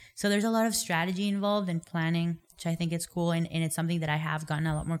 So there's a lot of strategy involved in planning, which I think it's cool. And it's something that I have gotten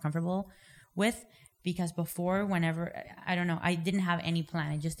a lot more comfortable with. Because before, whenever, I don't know, I didn't have any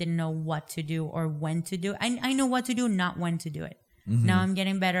plan. I just didn't know what to do or when to do it. I know what to do, not when to do it. Mm-hmm. Now I'm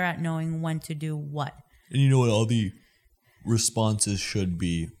getting better at knowing when to do what. And you know what all the responses should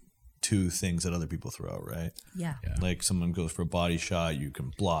be to things that other people throw out, right? Yeah. Like someone goes for a body shot, you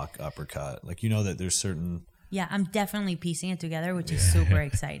can block, uppercut. Like, you know that there's certain... Yeah, I'm definitely piecing it together, which is super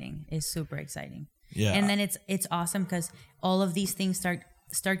exciting. Yeah. And then it's awesome because all of these things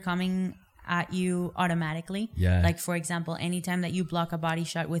start coming at you automatically. Yeah. Like, for example, anytime that you block a body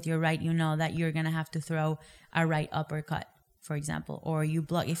shot with your right, you know that you're going to have to throw a right uppercut, for example. Or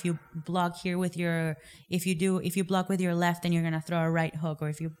if you block here with your, if you block with your left, then you're going to throw a right hook. Or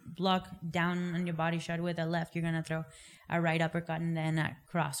if you block down on your body shot with a left, you're going to throw a right uppercut and then a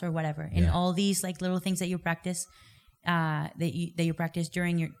cross or whatever. And all these like little things that you practice, that you practice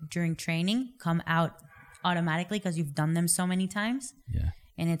during training come out automatically because you've done them so many times. Yeah.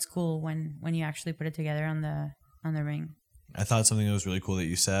 And it's cool when you actually put it together on the ring. I thought something that was really cool that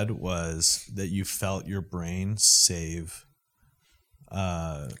you said was that you felt your brain save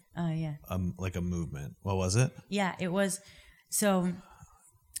like a movement. What was it? Yeah, it was. So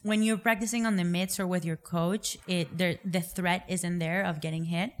when you're practicing on the mitts or with your coach, the threat isn't there of getting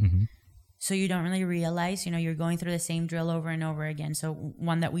hit. Mm-hmm. So you don't really realize, you're going through the same drill over and over again. So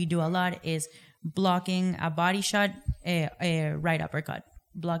one that we do a lot is blocking a body shot, a right uppercut.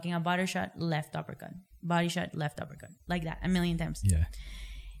 Blocking a body shot, left uppercut. Body shot, left uppercut. Like that, a million times. Yeah.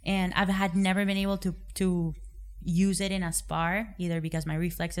 And I've had never been able to use it in a spar, either because my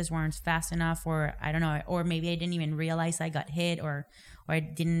reflexes weren't fast enough, or I don't know, or maybe I didn't even realize I got hit, or I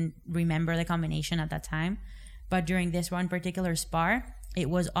didn't remember the combination at that time. But during this one particular spar, it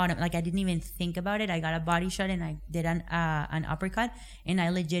was like I didn't even think about it. I got a body shot and I did an uppercut, and I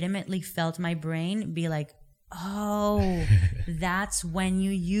legitimately felt my brain be like, oh, that's when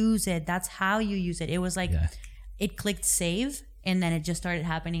you use it. That's how you use it. It was like it clicked save, and then it just started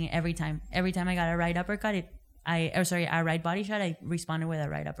happening every time. Every time I got a right uppercut, a right body shot, I responded with a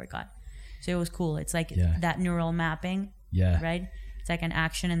right uppercut. So it was cool. It's like that neural mapping, right? It's like an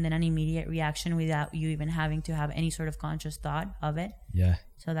action and then an immediate reaction without you even having to have any sort of conscious thought of it. Yeah.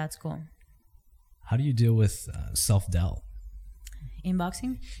 So that's cool. How do you deal with self-doubt? In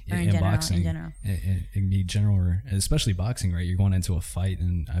boxing? Or in boxing, in general? In general, or especially boxing, right? You're going into a fight,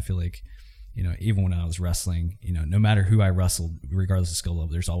 and I feel like, even when I was wrestling, no matter who I wrestled, regardless of skill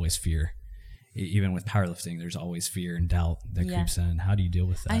level, there's always fear. Even with powerlifting, there's always fear and doubt that creeps in. How do you deal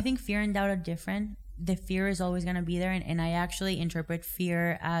with that? I think fear and doubt are different. The fear is always going to be there, and I actually interpret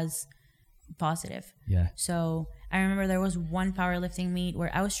fear as positive. Yeah. So I remember there was one powerlifting meet where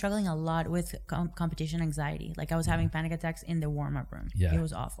I was struggling a lot with competition anxiety. Like I was having panic attacks in the warm-up room. Yeah. It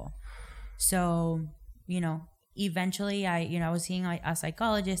was awful. So, eventually I was seeing a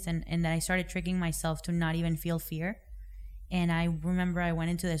psychologist, and then I started tricking myself to not even feel fear. And I remember I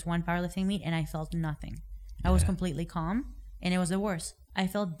went into this one powerlifting meet and I felt nothing. I was completely calm, and it was the worst. I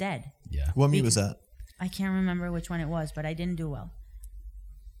felt dead. Yeah. What meet was that? I can't remember which one it was, but I didn't do well.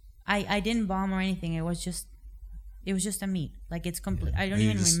 I didn't bomb or anything. It was just a meet. Like it's complete. I don't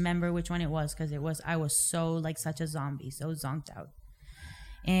even remember which one it was, because I was so like such a zombie, so zonked out.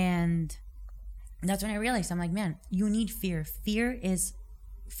 And that's when I realized, I'm like, man, you need fear. Fear is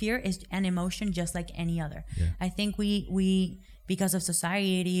an emotion just like any other. Yeah. I think we because of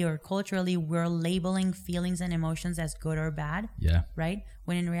society or culturally, we're labeling feelings and emotions as good or bad. Yeah. Right?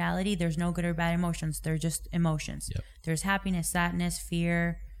 When in reality, there's no good or bad emotions. They're just emotions. Yep. There's happiness, sadness,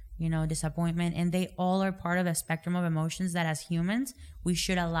 fear, disappointment, and they all are part of a spectrum of emotions that as humans, we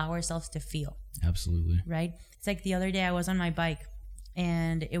should allow ourselves to feel. Absolutely. Right? It's like the other day I was on my bike,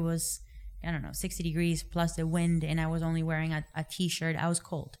 and it was, 60 degrees plus the wind, and I was only wearing a t-shirt. I was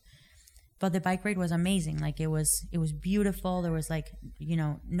cold. But the bike ride was amazing. Like it was beautiful. There was like,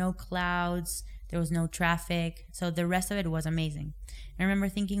 no clouds. There was no traffic. So the rest of it was amazing. And I remember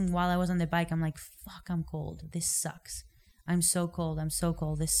thinking while I was on the bike, I'm like, fuck, I'm cold. This sucks. I'm so cold.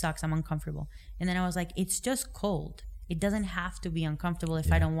 This sucks. I'm uncomfortable. And then I was like, it's just cold. It doesn't have to be uncomfortable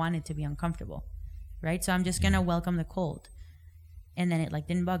if I don't want it to be uncomfortable. Right? So I'm just going to welcome the cold. And then it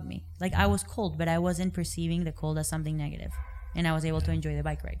didn't bug me. Like I was cold, but I wasn't perceiving the cold as something negative. And I was able to enjoy the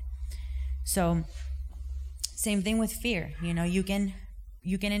bike ride. So same thing with fear. You can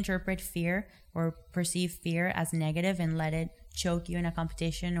interpret fear or perceive fear as negative and let it choke you in a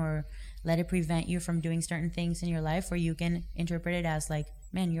competition or let it prevent you from doing certain things in your life, or you can interpret it as like,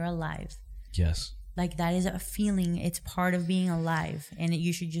 man, you're alive. Yes. Like that is a feeling. It's part of being alive, and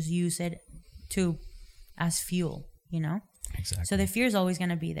you should just use it as fuel, Exactly. So the fear is always going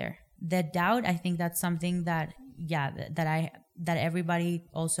to be there. The doubt, I think that's something that everybody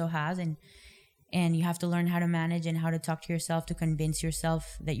also has, and you have to learn how to manage and how to talk to yourself to convince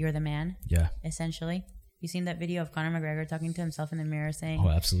yourself that you're the man. Yeah. Essentially. You seen that video of Conor McGregor talking to himself in the mirror saying, "Oh,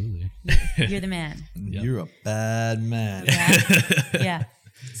 absolutely. You're the man. Yep. You're a bad man." Yeah. Yeah.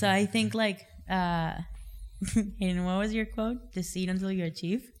 So I think And what was your quote? Deceive until you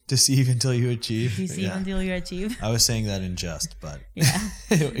achieve. Deceive until you achieve. Deceive until you achieve. I was saying that in jest, but Yeah.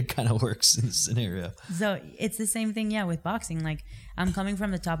 it kind of works in this scenario. So it's the same thing, yeah, with boxing. Like I'm coming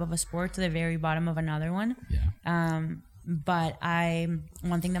from the top of a sport to the very bottom of another one. Yeah. But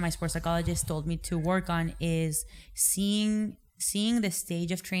one thing that my sports psychologist told me to work on is seeing the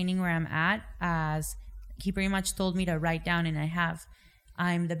stage of training where I'm at, as he pretty much told me to write down, and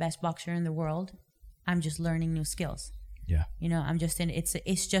I'm the best boxer in the world. I'm just learning new skills. Yeah. You know, I'm just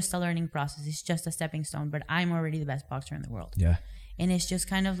it's just a learning process. It's just a stepping stone, but I'm already the best boxer in the world. Yeah. And it's just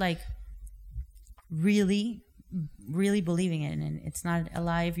kind of like really, really believing it. And it's not a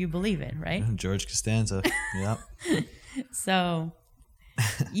lie if you believe it, right? George Costanza. Yeah. So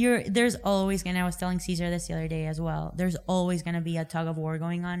there's always gonna, I was telling Caesar this the other day as well, there's always gonna be a tug of war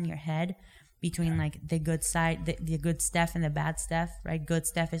going on in your head between like the good side, the good Steph and the bad Steph, right? Good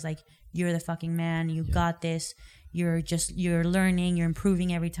Steph is like, you're the fucking man, you got this, you're learning, you're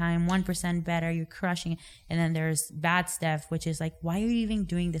improving every time, 1% better, you're crushing it. And then there's bad Steph, which is like, why are you even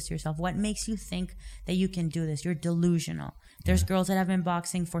doing this to yourself? What makes you think that you can do this? You're delusional. There's girls that have been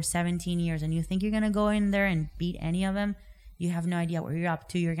boxing for 17 years and you think you're gonna go in there and beat any of them. You have no idea what you're up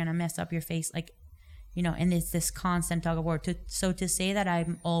to. You're gonna mess up your face, like, you know. And it's this constant tug of war. So to say that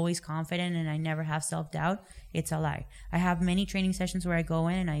I'm always confident and I never have self-doubt, it's a lie. I have many training sessions where I go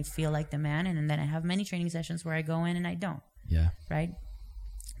in and I feel like the man, and then I have many training sessions where I go in and I don't. Yeah. Right.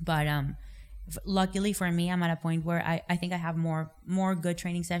 But luckily for me, I'm at a point where I think I have more good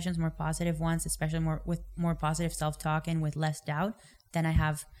training sessions, more positive ones, especially with more positive self-talk and with less doubt than I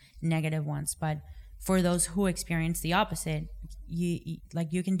have negative ones. But for those who experience the opposite,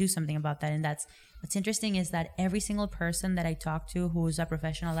 you can do something about that. And that's what's interesting, is that every single person that I talk to who's a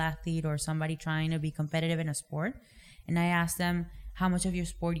professional athlete or somebody trying to be competitive in a sport, and I ask them, how much of your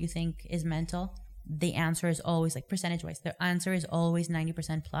sport you think is mental? The answer is always, like, percentage-wise, the answer is always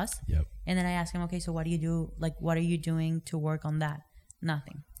 90% plus. Yep. And then I ask them, okay, so what do you do? Like, what are you doing to work on that?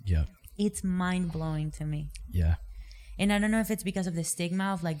 Nothing. Yep. It's mind-blowing to me. Yeah. And I don't know if it's because of the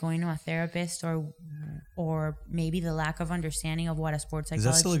stigma of like going to a therapist, or maybe the lack of understanding of what a sports psychologist.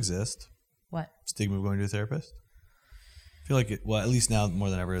 Does that still exist? What? Stigma of going to a therapist? I feel like it, well, at least now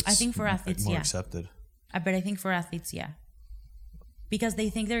more than ever, it's I think for athletes, more yeah. accepted. But I think for athletes, yeah. Because they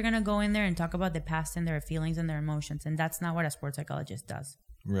think they're going to go in there and talk about the past and their feelings and their emotions. And that's not what a sports psychologist does.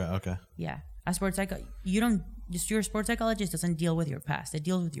 Right, okay. Yeah. A sports your sports psychologist doesn't deal with your past. It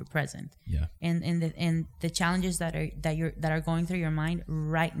deals with your present. Yeah. And the challenges that are going through your mind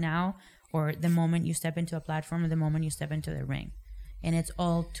right now, or the moment you step into a platform, or the moment you step into the ring. And it's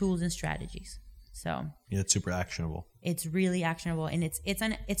all tools and strategies. So yeah, it's super actionable. It's really actionable, and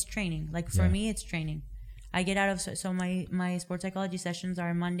it's training. Like for me, it's training. I get out of so my sports psychology sessions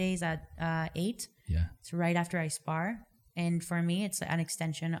are Mondays at 8. Yeah. It's right after I spar. And for me, it's an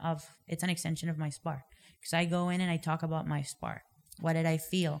extension of my spar, because I go in and I talk about my spar. What did I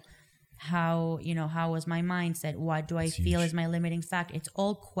feel? How was my mindset? What do I feel is my limiting factor? It's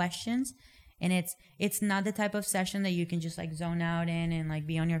all questions, and it's not the type of session that you can just like zone out in and like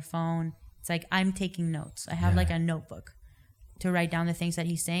be on your phone. It's like I'm taking notes. I have like a notebook to write down the things that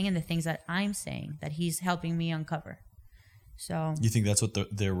he's saying and the things that I'm saying that he's helping me uncover. So you think that's what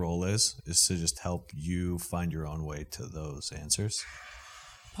their role is to just help you find your own way to those answers?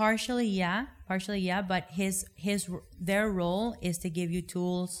 Partially, yeah. But their role is to give you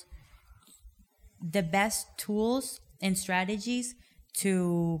tools, the best tools and strategies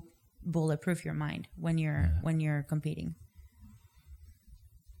to bulletproof your mind when you're competing.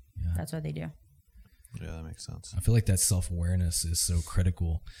 Yeah. That's what they do. Yeah, that makes sense. I feel like that self-awareness is so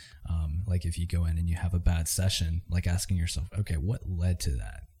critical. Like if you go in and you have a bad session, like asking yourself, okay, what led to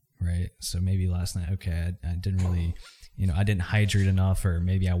that? Right. So maybe last night, okay, I didn't really, I didn't hydrate enough, or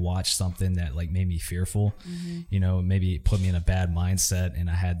maybe I watched something that like made me fearful, maybe it put me in a bad mindset and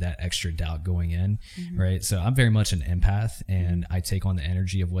I had that extra doubt going in. Right. So I'm very much an empath, and I take on the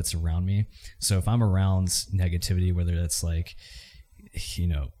energy of what's around me. So if I'm around negativity, whether that's like,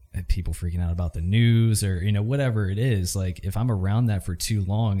 people freaking out about the news or, whatever it is, like if I'm around that for too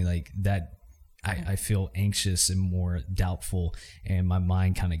long, like that, I feel anxious and more doubtful, and my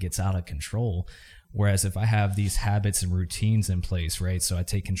mind kind of gets out of control. Whereas if I have these habits and routines in place, right? So I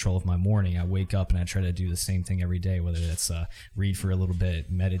take control of my morning. I wake up and I try to do the same thing every day, whether that's read for a little bit,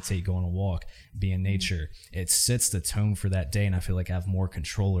 meditate, go on a walk, be in nature. It sets the tone for that day, and I feel like I have more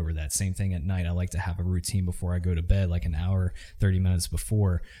control over that. Same thing at night. I like to have a routine before I go to bed, like an hour, 30 minutes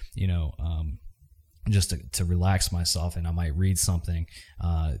before, just to relax myself, and I might read something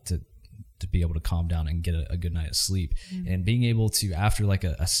to be able to calm down and get a good night of sleep. And being able to, after like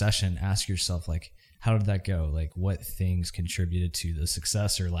a session, ask yourself like, how did that go? Like what things contributed to the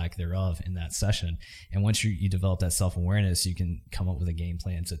success or lack thereof in that session? And once you develop that self-awareness, you can come up with a game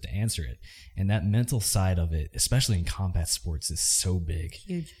plan to answer it. And that mental side of it, especially in combat sports, is so big.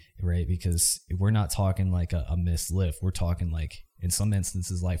 Huge. Right? Because we're not talking like a missed lift. We're talking like, in some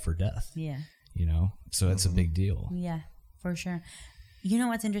instances, life or death. Yeah. You know? So it's a big deal. Yeah, for sure. You know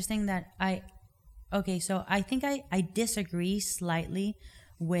what's interesting that so I think I disagree slightly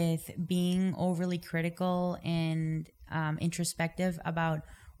with being overly critical and introspective about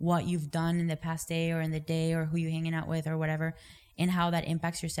what you've done in the past day or in the day or who you're hanging out with or whatever, and how that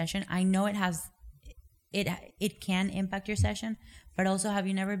impacts your session. I know it can impact your session, but also, have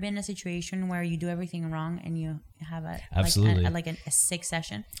you never been in a situation where you do everything wrong and you have Absolutely. a sick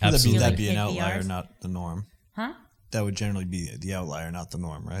session? Absolutely. That'd be an Hit outlier, PRs? not the norm. Huh? That would generally be the outlier, not the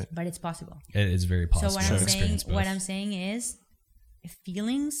norm, right? But it's possible. It is very possible. So what I'm saying is,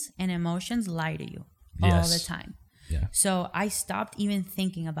 feelings and emotions lie to you all the time. Yeah. So I stopped even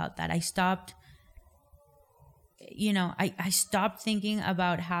thinking about that. I stopped, I stopped thinking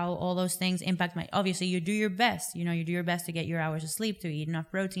about how all those things impact obviously you do your best, you do your best to get your hours of sleep, to eat enough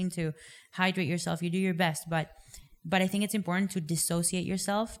protein, to hydrate yourself. You do your best, but I think it's important to dissociate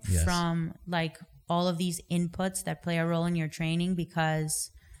yourself from like all of these inputs that play a role in your training,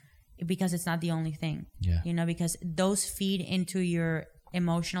 because it's not the only thing. Yeah. Because those feed into your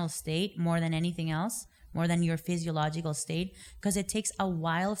emotional state more than anything else, more than your physiological state, because it takes a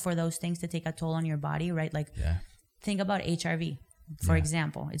while for those things to take a toll on your body, right? Like think about HRV, for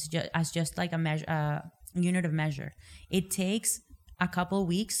example. It's just like a measure, unit of measure. It takes a couple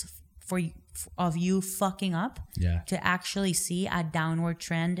weeks of you fucking up to actually see a downward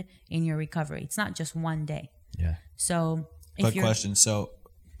trend in your recovery. It's not just one day. Yeah. So, Question. So,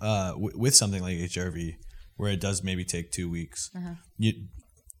 with something like HRV, where it does maybe take 2 weeks,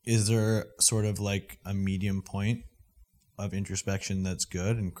 is there sort of like a medium point of introspection that's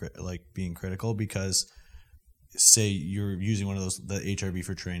good and like being critical? Because say you're using one of those, the HRV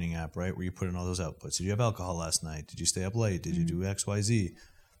for Training app, right, where you put in all those outputs. Did you have alcohol last night? Did you stay up late? Did you do X, Y, Z?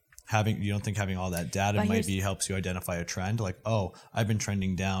 You don't think having all that data helps you identify a trend? Like, oh, I've been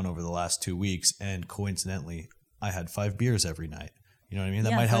trending down over the last 2 weeks, and coincidentally, I had 5 beers every night. You know what I mean?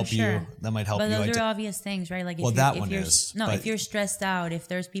 That might help you. That might help you. But those are obvious things, right? Like, if you're stressed out, if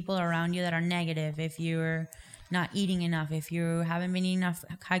there's people around you that are negative, if you're not eating enough, if you haven't been eating enough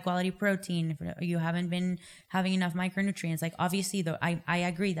high quality protein, if you haven't been having enough micronutrients, like obviously I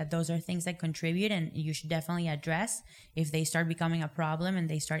agree that those are things that contribute and you should definitely address if they start becoming a problem and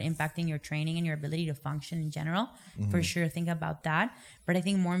they start impacting your training and your ability to function in general. For sure, think about that. But I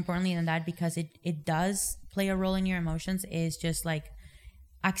think more importantly than that, because it does play a role in your emotions, is just like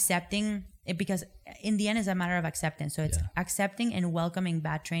accepting it, because in the end it's a matter of acceptance. So it's accepting and welcoming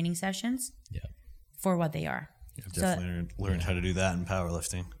bad training sessions for what they are. I've definitely learned how to do that in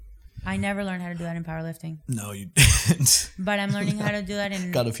powerlifting. I never learned how to do that in powerlifting. No, you didn't. But I'm learning how to do that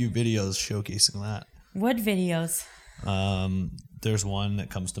in... Got a few videos showcasing that. What videos? There's one that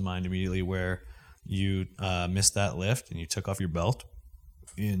comes to mind immediately where you missed that lift and you took off your belt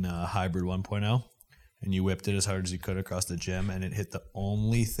in Hybrid 1.0 and you whipped it as hard as you could across the gym, and it hit the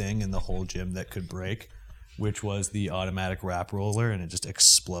only thing in the whole gym that could break, which was the automatic wrap roller, and it just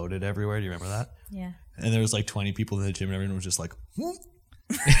exploded everywhere. Do you remember that? Yeah. And there was like 20 people in the gym and everyone was just like,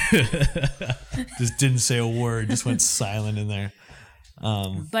 just didn't say a word, just went silent in there.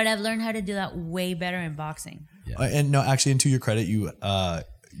 But I've learned how to do that way better in boxing. Yeah. And no, actually, and to your credit, you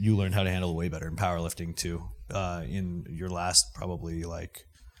learned how to handle it way better in powerlifting too. In your probably like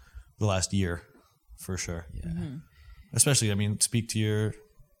the last year, for sure. Yeah. Especially, I mean, speak to your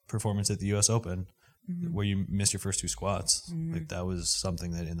performance at the U.S. Open, where you missed your first 2 squats. Like that was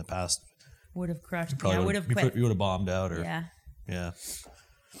something that in the past would have crushed. probably would have quit. You would have bombed out, or Yeah.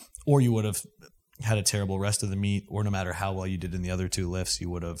 Or you would have had a terrible rest of the meet, or no matter how well you did in the other 2 lifts, you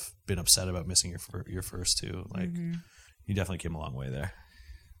would have been upset about missing your first 2. Like you definitely came a long way there.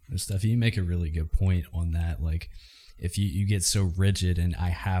 Steph, you make a really good point on that. Like, if you get so rigid and I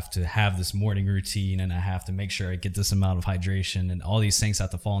have to have this morning routine and I have to make sure I get this amount of hydration and all these things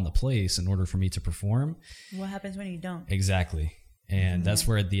have to fall into place in order for me to perform. What happens when you don't? Exactly. And that's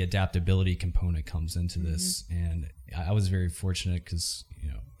where the adaptability component comes into this. And I was very fortunate because,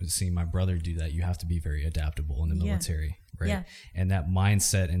 seeing my brother do that, you have to be very adaptable in the military, right? Yeah. And that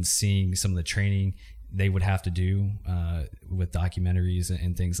mindset and seeing some of the training they would have to do with documentaries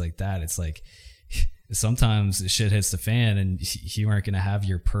and things like that, it's like sometimes shit hits the fan and you aren't going to have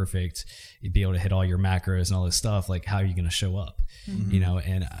your perfect, you'd be able to hit all your macros and all this stuff. Like, how are you going to show up?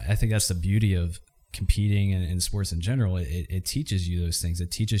 And I think that's the beauty of competing and in sports in general, it teaches you those things.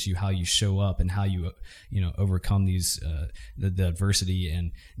 It teaches you how you show up and how you overcome these the adversity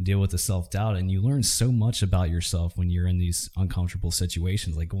and deal with the self-doubt. And you learn so much about yourself when you're in these uncomfortable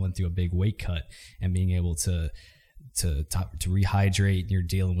situations, like going through a big weight cut and being able to rehydrate. You're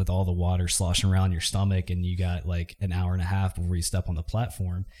dealing with all the water sloshing around your stomach, and you got like an hour and a half before you step on the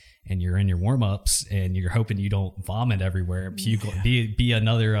platform, and you're in your warm-ups and you're hoping you don't vomit everywhere, puke, be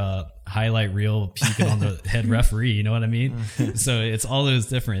another highlight reel puking on the head referee, you know what I mean? So it's all those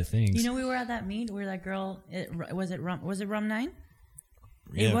different things. We were at that meet where that girl, was it Rum 9?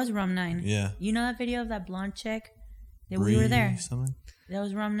 Yeah. It was Rum 9. Yeah. You know that video of that blonde chick? That Bree we were there. Something? That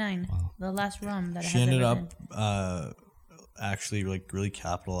was Rum 9. Wow. The last rum that She has ended ever up actually like really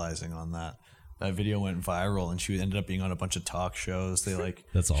capitalizing on that. That video went viral, and she ended up being on a bunch of talk shows. They like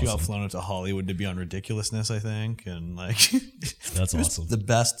That's She got awesome. flown out to Hollywood to be on Ridiculousness, I think, and like That's it was awesome. the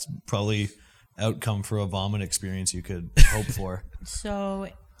best probably outcome for a vomit experience you could hope for. So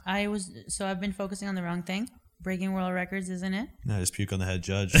I've been focusing on the wrong thing. Breaking world records, isn't it? No, just puke on the head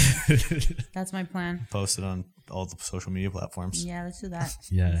judge. That's my plan. Post it on all the social media platforms. Yeah, let's do that.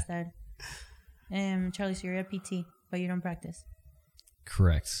 Yeah. Instead. Charlie, so you're a PT, but you don't practice.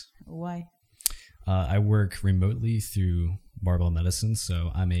 Correct. Why? I work remotely through Barbell Medicine,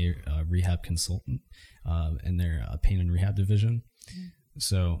 so I'm a rehab consultant in their pain and rehab division.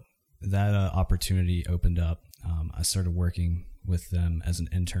 So that opportunity opened up. I started working with them as an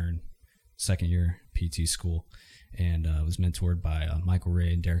intern, second year PT school, and was mentored by Michael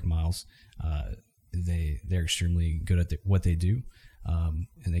Ray and Derek Miles. They're extremely good at what they do, and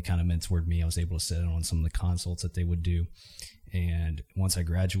they kind of mentored me. I was able to sit in on some of the consults that they would do, and once I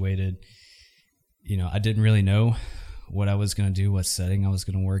graduated, I didn't really know what I was going to do, what setting I was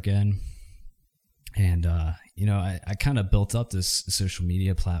going to work in. And, I kind of built up this social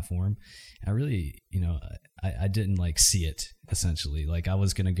media platform. I really, I didn't like see it essentially. Like I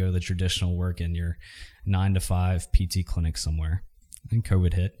was going to go the traditional work in your 9 to 5 PT clinic somewhere. Then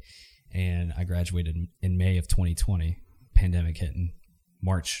COVID hit, and I graduated in May of 2020. Pandemic hit in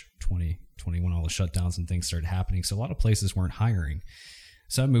March 2020 when all the shutdowns and things started happening. So a lot of places weren't hiring.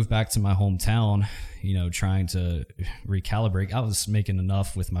 So I moved back to my hometown, trying to recalibrate. I was making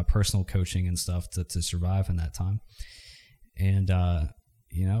enough with my personal coaching and stuff to survive in that time. And, I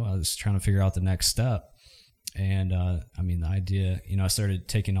was trying to figure out the next step. And, the idea, I started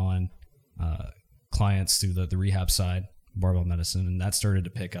taking on clients through the rehab side, Barbell Medicine, and that started to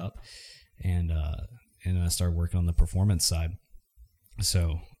pick up. And I started working on the performance side.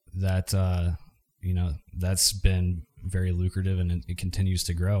 So that, that's been very lucrative, and it continues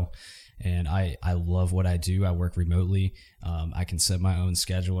to grow. And I love what I do. I work remotely. I can set my own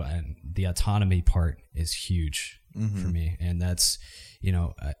schedule, and the autonomy part is huge for me. And that's,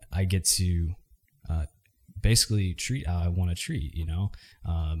 I get to basically treat how I want to treat,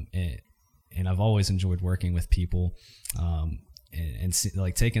 and I've always enjoyed working with people. And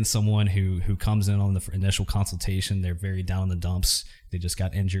like taking someone who comes in on the initial consultation, they're very down in the dumps. They just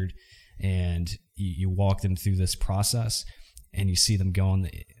got injured. And you walk them through this process, and you see them going.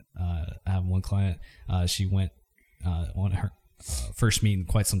 I have one client, she went on her first meet in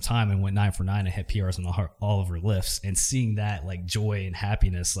quite some time and went 9 for 9 and hit PRs on all of her lifts. And seeing that like joy and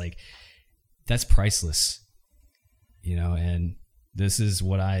happiness, like that's priceless, and this is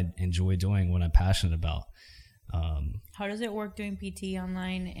what I enjoy doing, what I'm passionate about. How does it work doing PT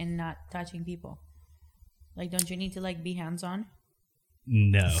online and not touching people? Like, don't you need to like be hands-on?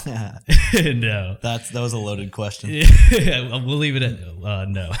 No, no. That was a loaded question. We'll leave it at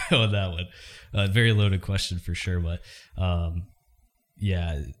no on that one. Very loaded question for sure, but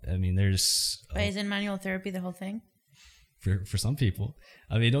yeah. I mean, there's. But isn't manual therapy the whole thing? For some people,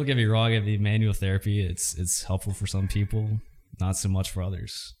 I mean, don't get me wrong. I mean, manual therapy it's helpful for some people, not so much for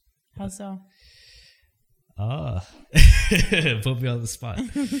others. How so? Put me on the spot.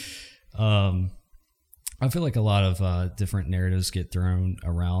 I feel like a lot of different narratives get thrown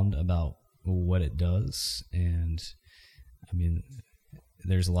around about what it does. And I mean,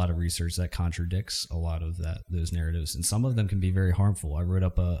 there's a lot of research that contradicts a lot of those narratives. And some of them can be very harmful. I wrote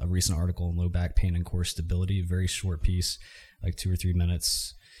up a recent article on low back pain and core stability, a very short piece, like 2 or 3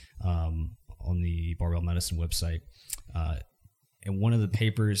 minutes, on the Barbell Medicine website. And one of the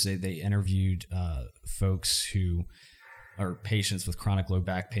papers, they interviewed folks who are patients with chronic low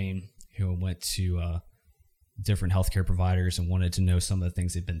back pain who went to different healthcare providers and wanted to know some of the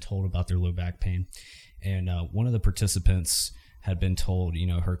things they've been told about their low back pain. And one of the participants had been told,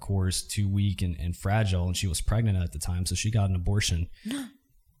 her core is too weak and fragile, and she was pregnant at the time, so she got an abortion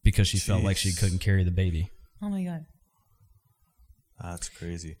because she felt like she couldn't carry the baby. Oh my God. That's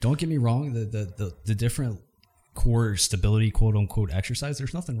crazy. Don't get me wrong. The different core stability, quote unquote, exercise,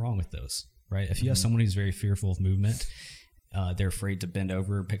 there's nothing wrong with those, right? If you have someone who's very fearful of movement, they're afraid to bend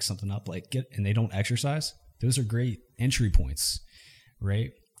over and pick something up, and they don't exercise, those are great entry points,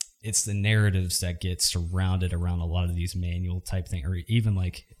 right? It's the narratives that get surrounded around a lot of these manual type things, or even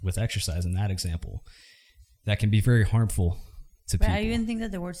like with exercise in that example, that can be very harmful to But people. I even think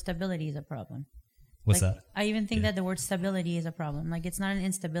that the word stability is a problem. What's that? I even think that the word stability is a problem. Like, it's not an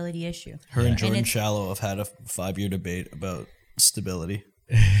instability issue. Her and Jordan it's- Shallow have had a 5-year debate about stability.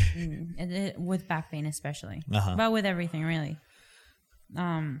 With back pain especially, Uh-huh. but with everything really.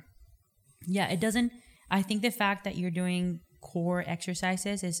 Yeah, it doesn't. I think the fact that you're doing core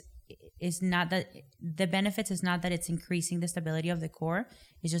exercises is not that the benefits is not that it's increasing the stability of the core.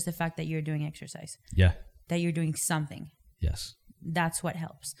 It's just the fact that you're doing exercise, Yeah. that you're doing something. Yes. That's what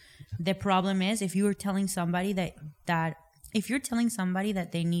helps. The problem is if you are telling somebody that if you're telling somebody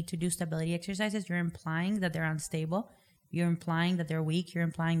that they need to do stability exercises, you're implying that they're unstable. You're implying that they're weak. You're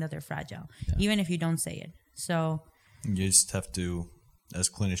implying that they're fragile, even if you don't say it. So You just have to, as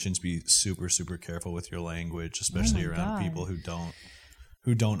clinicians, be super, super careful with your language, especially around God. people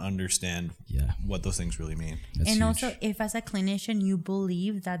who don't understand Yeah. what those things really mean. That's and huge. also, if as a clinician you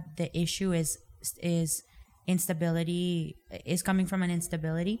believe that the issue is instability, is coming from an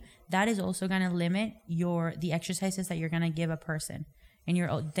instability, that is also going to limit the exercises that you're going to give a person, and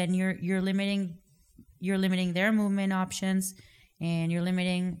you're limiting their movement options, and you're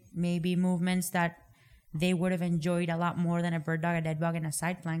limiting maybe movements that they would have enjoyed a lot more than a bird dog, a dead bug, and a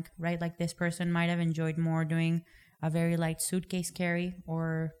side plank, right? Like, this person might have enjoyed more doing a very light suitcase carry,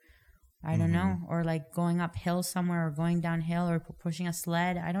 or I don't know, or like going uphill somewhere, or going downhill, or pushing a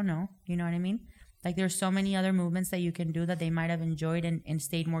sled. I don't know. You know what I mean? Like, there's so many other movements that you can do that they might have enjoyed and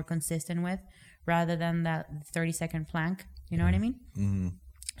stayed more consistent with, rather than that 30-second plank. You know what I mean? Mm-hmm.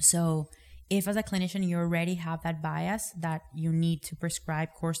 So if as a clinician you already have that bias that you need to prescribe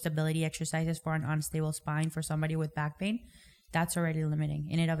core stability exercises for an unstable spine for somebody with back pain, that's already limiting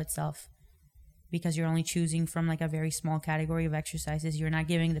in and of itself, because you're only choosing from like a very small category of exercises. You're not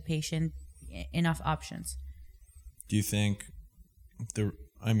giving the patient enough options. Do you think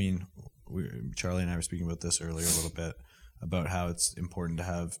Charlie and I were speaking about this earlier a little bit, about how it's important to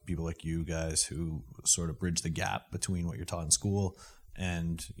have people like you guys who sort of bridge the gap between what you're taught in school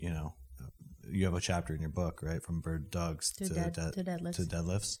and, you have a chapter in your book, right? From bird dogs to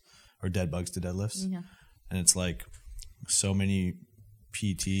deadlifts, or dead bugs to deadlifts. Yeah. And it's like so many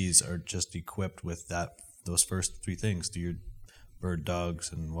PTs are just equipped with those first 3 things. Do your bird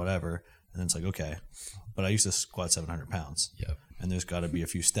dogs and whatever. And it's like, okay, but I used to squat 700 pounds. Yep. And there's got to be a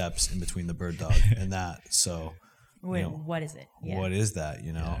few steps in between the bird dog and that. So Wait, what is it? Yeah. what is that,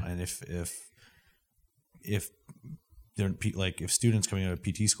 And if they're like, if students coming out of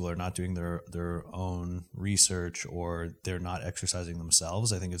PT school are not doing their own research, or they're not exercising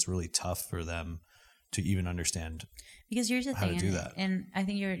themselves, I think it's really tough for them to even understand. Because here's the how to thing, do that. and I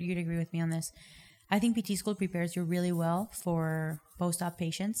think you'd agree with me on this. I think PT school prepares you really well for post-op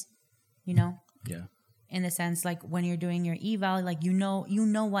patients, Yeah. in the sense, like, when you're doing your eval, like, you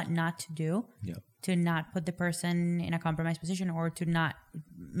know what not to do, Yeah. to not put the person in a compromised position, or to not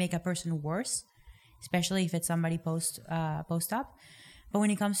make a person worse, especially if it's somebody post-op. But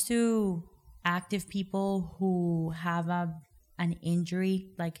when it comes to active people who have an injury,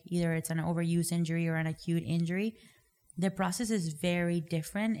 like either it's an overuse injury or an acute injury, the process is very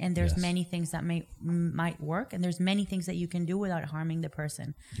different, and there's Yes. many things that might work, and there's many things that you can do without harming the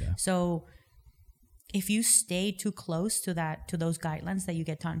person. Yeah. So if you stay too close to those guidelines that you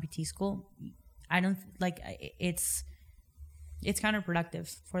get taught in PT school, I don't like it's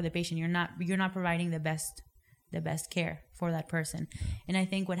counterproductive for the patient. You're not providing the best care for that person. And I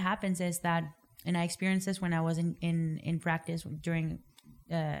think what happens is that, and I experienced this when I was in practice during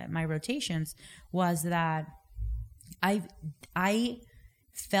my rotations, was that I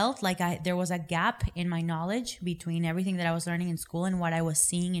felt like there was a gap in my knowledge between everything that I was learning in school and what I was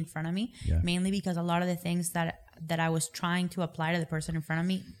seeing in front of me. Yeah. Mainly because a lot of the things that I was trying to apply to the person in front of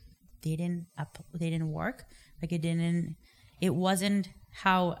me, they didn't work. Like, it wasn't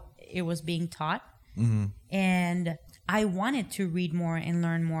how it was being taught. Mm-hmm. And I wanted to read more and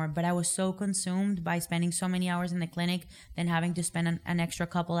learn more, but I was so consumed by spending so many hours in the clinic, then having to spend an extra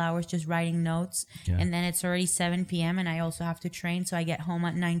couple hours just writing notes. Yeah. And then it's already 7 p.m. and I also have to train. So I get home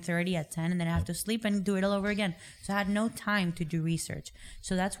at 9:30, at 10, and then I have to sleep and do it all over again. So I had no time to do research.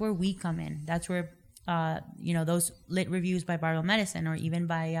 So that's where we come in. That's where, those lit reviews by Barbell Medicine, or even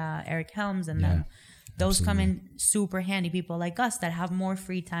by Eric Helms and them, those come in super handy. People like us that have more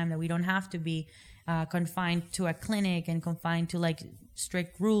free time, that we don't have to be confined to a clinic and confined to like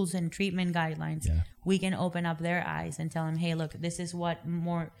strict rules and treatment guidelines, we can open up their eyes and tell them, hey, look, this is what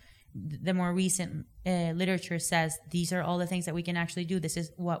the more recent literature says. These are all the things that we can actually do. This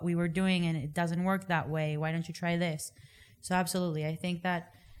is what we were doing and it doesn't work that way. Why don't you try this? So absolutely. I think that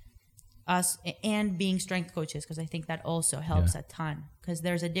us and being strength coaches, because I think that also helps a ton, because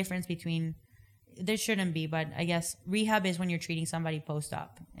there's a difference between, there shouldn't be, but I guess rehab is when you're treating somebody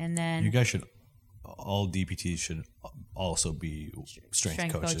post-op, and then You guys should, all DPTs should also be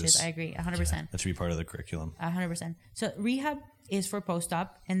strength coaches. I agree 100%. That should be part of the curriculum. 100%. So rehab is for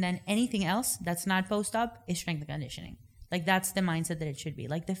post-op, and then anything else that's not post-op is strength and conditioning. Like, that's the mindset that it should be.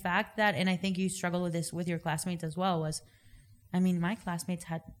 Like, the fact that, and I think you struggle with this with your classmates as well, was, I mean, my classmates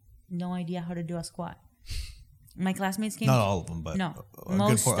had no idea how to do a squat. My classmates came. Not all of them, but no,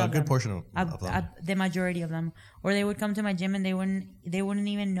 a good portion of them. The majority of them, or they would come to my gym and they wouldn't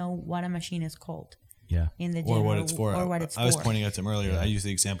even know what a machine is called. Yeah. In the gym, or what it's for. I was pointing out to him earlier. I used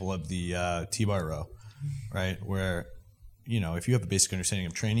the example of the T-bar row, right? Where, if you have a basic understanding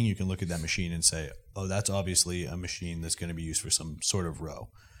of training, you can look at that machine and say, oh, that's obviously a machine that's going to be used for some sort of row,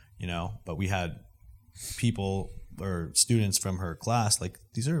 But we had people or students from her class, like,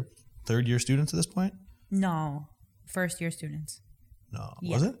 these are third-year students at this point? No, first-year students. No,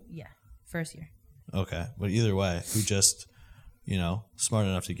 Yeah. Was it? Yeah, first year. Okay, but either way, who just, smart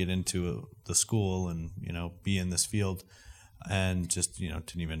enough to get into the school and, be in this field and just,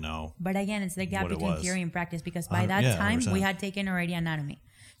 didn't even know. But again, it's the gap what it between was. theory and practice, because by that time 100%. we had taken already anatomy.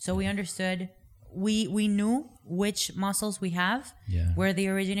 So we understood, we knew which muscles we have, where they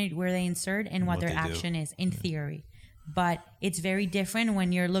originate, where they insert, and what their they do. action is in theory. But it's very different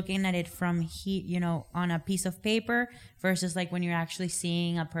when you're looking at it from on a piece of paper versus like when you're actually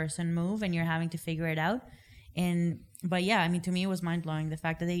seeing a person move and you're having to figure it out. But yeah, I mean, to me, it was mind blowing the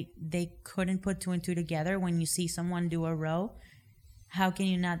fact that they couldn't put two and two together. When you see someone do a row, how can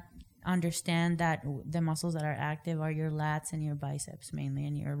you not understand that the muscles that are active are your lats and your biceps mainly,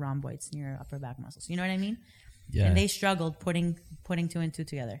 and your rhomboids and your upper back muscles? You know what I mean? Yeah. And they struggled putting two and two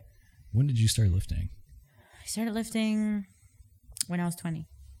together. When did you start lifting? I started lifting when I was 20.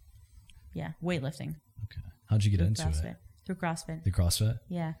 Yeah, weightlifting. Okay. How'd you get into CrossFit. it? Through CrossFit. The CrossFit?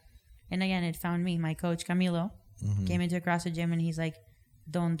 Yeah. And again, it found me. My coach, Camilo, came into a CrossFit gym and he's like,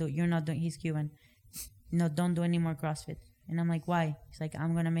 he's Cuban. No, don't do any more CrossFit. And I'm like, why? He's like,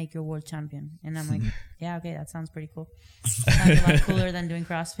 I'm going to make you a world champion. And I'm like, yeah, okay, that sounds pretty cool. Sounds a lot cooler than doing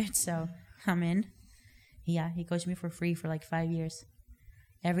CrossFit. So I'm in. Yeah, he coached me for free for like 5 years.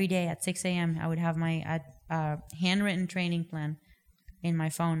 Every day at 6 a.m., I would have my handwritten training plan in my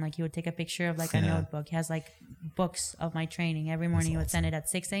phone. Like, he would take a picture of like a notebook. He has like books of my training. Every morning he would send it at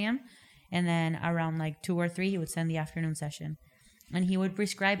 6 a.m. And then around like 2 or 3, he would send the afternoon session. And he would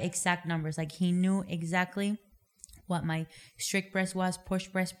prescribe exact numbers. Like, he knew exactly what my strict press was, push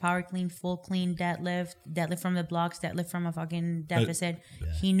press, power clean, full clean, deadlift from the blocks, deadlift from a fucking deficit.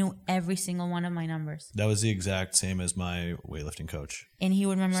 He knew every single one of my numbers. That was the exact same as my weightlifting coach. And he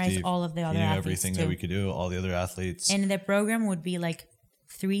would memorize Steve, all of the other he knew athletes everything too. that we could do, all the other athletes. And the program would be like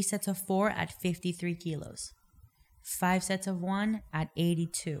 3 sets of 4 at 53 kilos. 5 sets of 1 at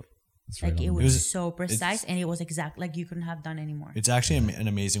 82. That's Like, right it on. was so precise, and it was exact. Like, you couldn't have done anymore. It's actually an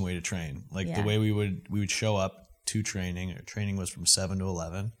amazing way to train. Like, Yeah. the way we would show up to training. Training was from 7 to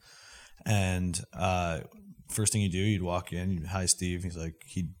 11. And first thing you do, you'd walk in, hi, Steve. He's like,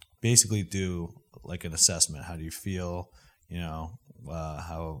 he'd basically do like an assessment. How do you feel?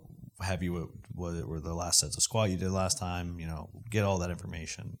 How heavy were the last sets of squat you did last time? Get all that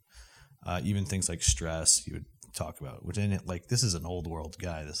information. Even things like stress, you would talk about. Which in it, like, this is an old world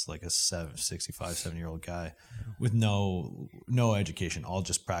guy. This is like a 7-year-old guy with no education, all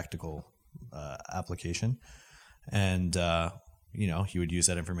just practical application. And he would use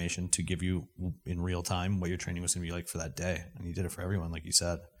that information to give you in real time what your training was going to be like for that day. And he did it for everyone, like you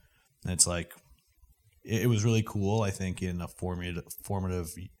said. And it's like, it was really cool, I think, in a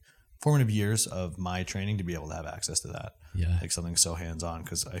formative years of my training to be able to have access to that. Yeah. Like, something so hands-on.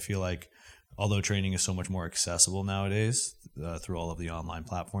 Because I feel like, although training is so much more accessible nowadays through all of the online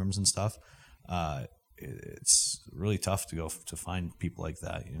platforms and stuff, it's really tough to find people like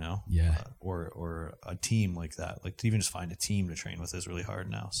that, Yeah. Or a team like that. Like, to even just find a team to train with is really hard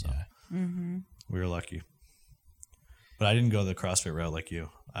now. So we were lucky. But I didn't go the CrossFit route like you.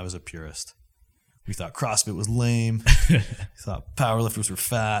 I was a purist. We thought CrossFit was lame. We thought powerlifters were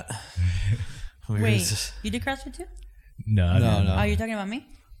fat. Wait, you did CrossFit too? No. Oh, you're talking about me?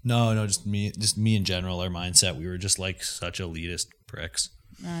 No, just me in general. Our mindset, we were just like such elitist pricks.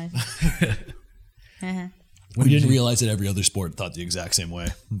 Uh-huh. We didn't realize that every other sport thought the exact same way,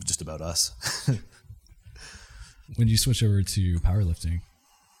 just about us. When did you switch over to powerlifting?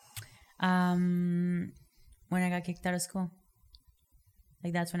 When I got kicked out of school.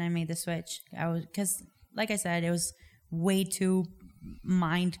 Like, that's when I made the switch. Because, like I said, it was way too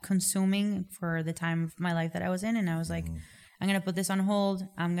mind consuming for the time of my life that I was in. And I was like, I'm going to put this on hold.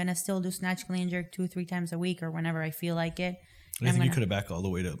 I'm going to still do snatch, clean, jerk 2-3 times a week or whenever I feel like it. I think you could have back all the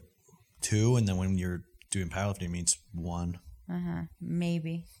way to 2, and then when you're doing powerlifting, it means 1.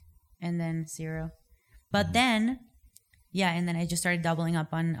 Maybe. And then 0. But then, and then I just started doubling up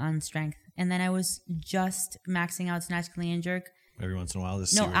on strength. And then I was just maxing out snatch, clean, and jerk. Every once in a while, to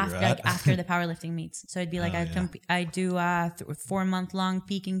see where you're at. After the powerlifting meets. So it'd be like I do a 4-month-long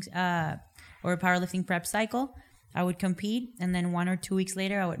peaking or powerlifting prep cycle. I would compete, and then 1 or 2 weeks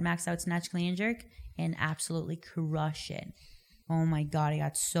later, I would max out snatch, clean, and jerk and absolutely crush it. Oh my God, I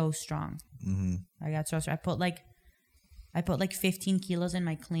got so strong. I got so strong. I put like 15 kilos in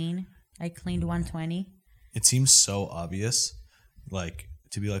my clean. I cleaned 120. It seems so obvious, like,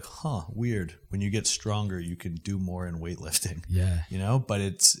 to be like, weird. When you get stronger, you can do more in weightlifting. Yeah. You know, but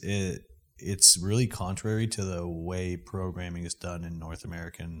it's really contrary to the way programming is done in North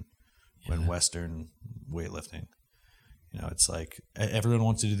American and Western weightlifting. You know, it's like everyone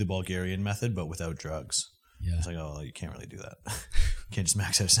wants to do the Bulgarian method, but without drugs. Yeah. It's like, you can't really do that. You can't just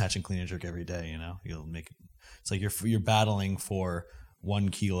max out snatch and clean and jerk every day. You know, you'll make it. It's like you're battling for 1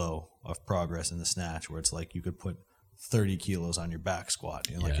 kilo of progress in the snatch, where it's like you could put 30 kilos on your back squat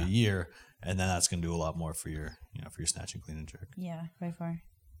in like a year, and then that's going to do a lot more for your snatch and clean and jerk. Yeah, by far.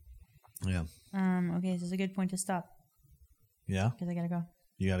 Yeah. Okay, this is a good point to stop. Yeah. Because I gotta go.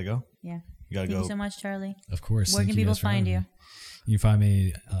 You gotta go. Yeah. You gotta go. Thank you so much, Charlie. Of course. Where can people find you? You can find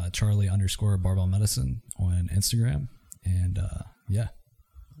me Charlie_Barbell Medicine on Instagram, and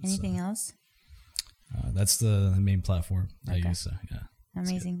Anything else? That's the main platform I use. So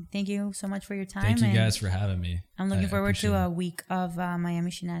Amazing. Thank you so much for your time. Thank you guys for having me. I'm looking forward to a week of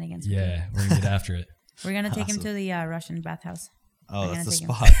Miami shenanigans. Yeah, we're gonna get after it. We're gonna take him to the Russian bathhouse. Oh, that's the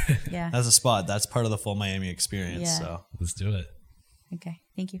spot. Yeah, that's a spot. That's part of the full Miami experience. Yeah. So let's do it. Okay.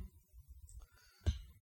 Thank you.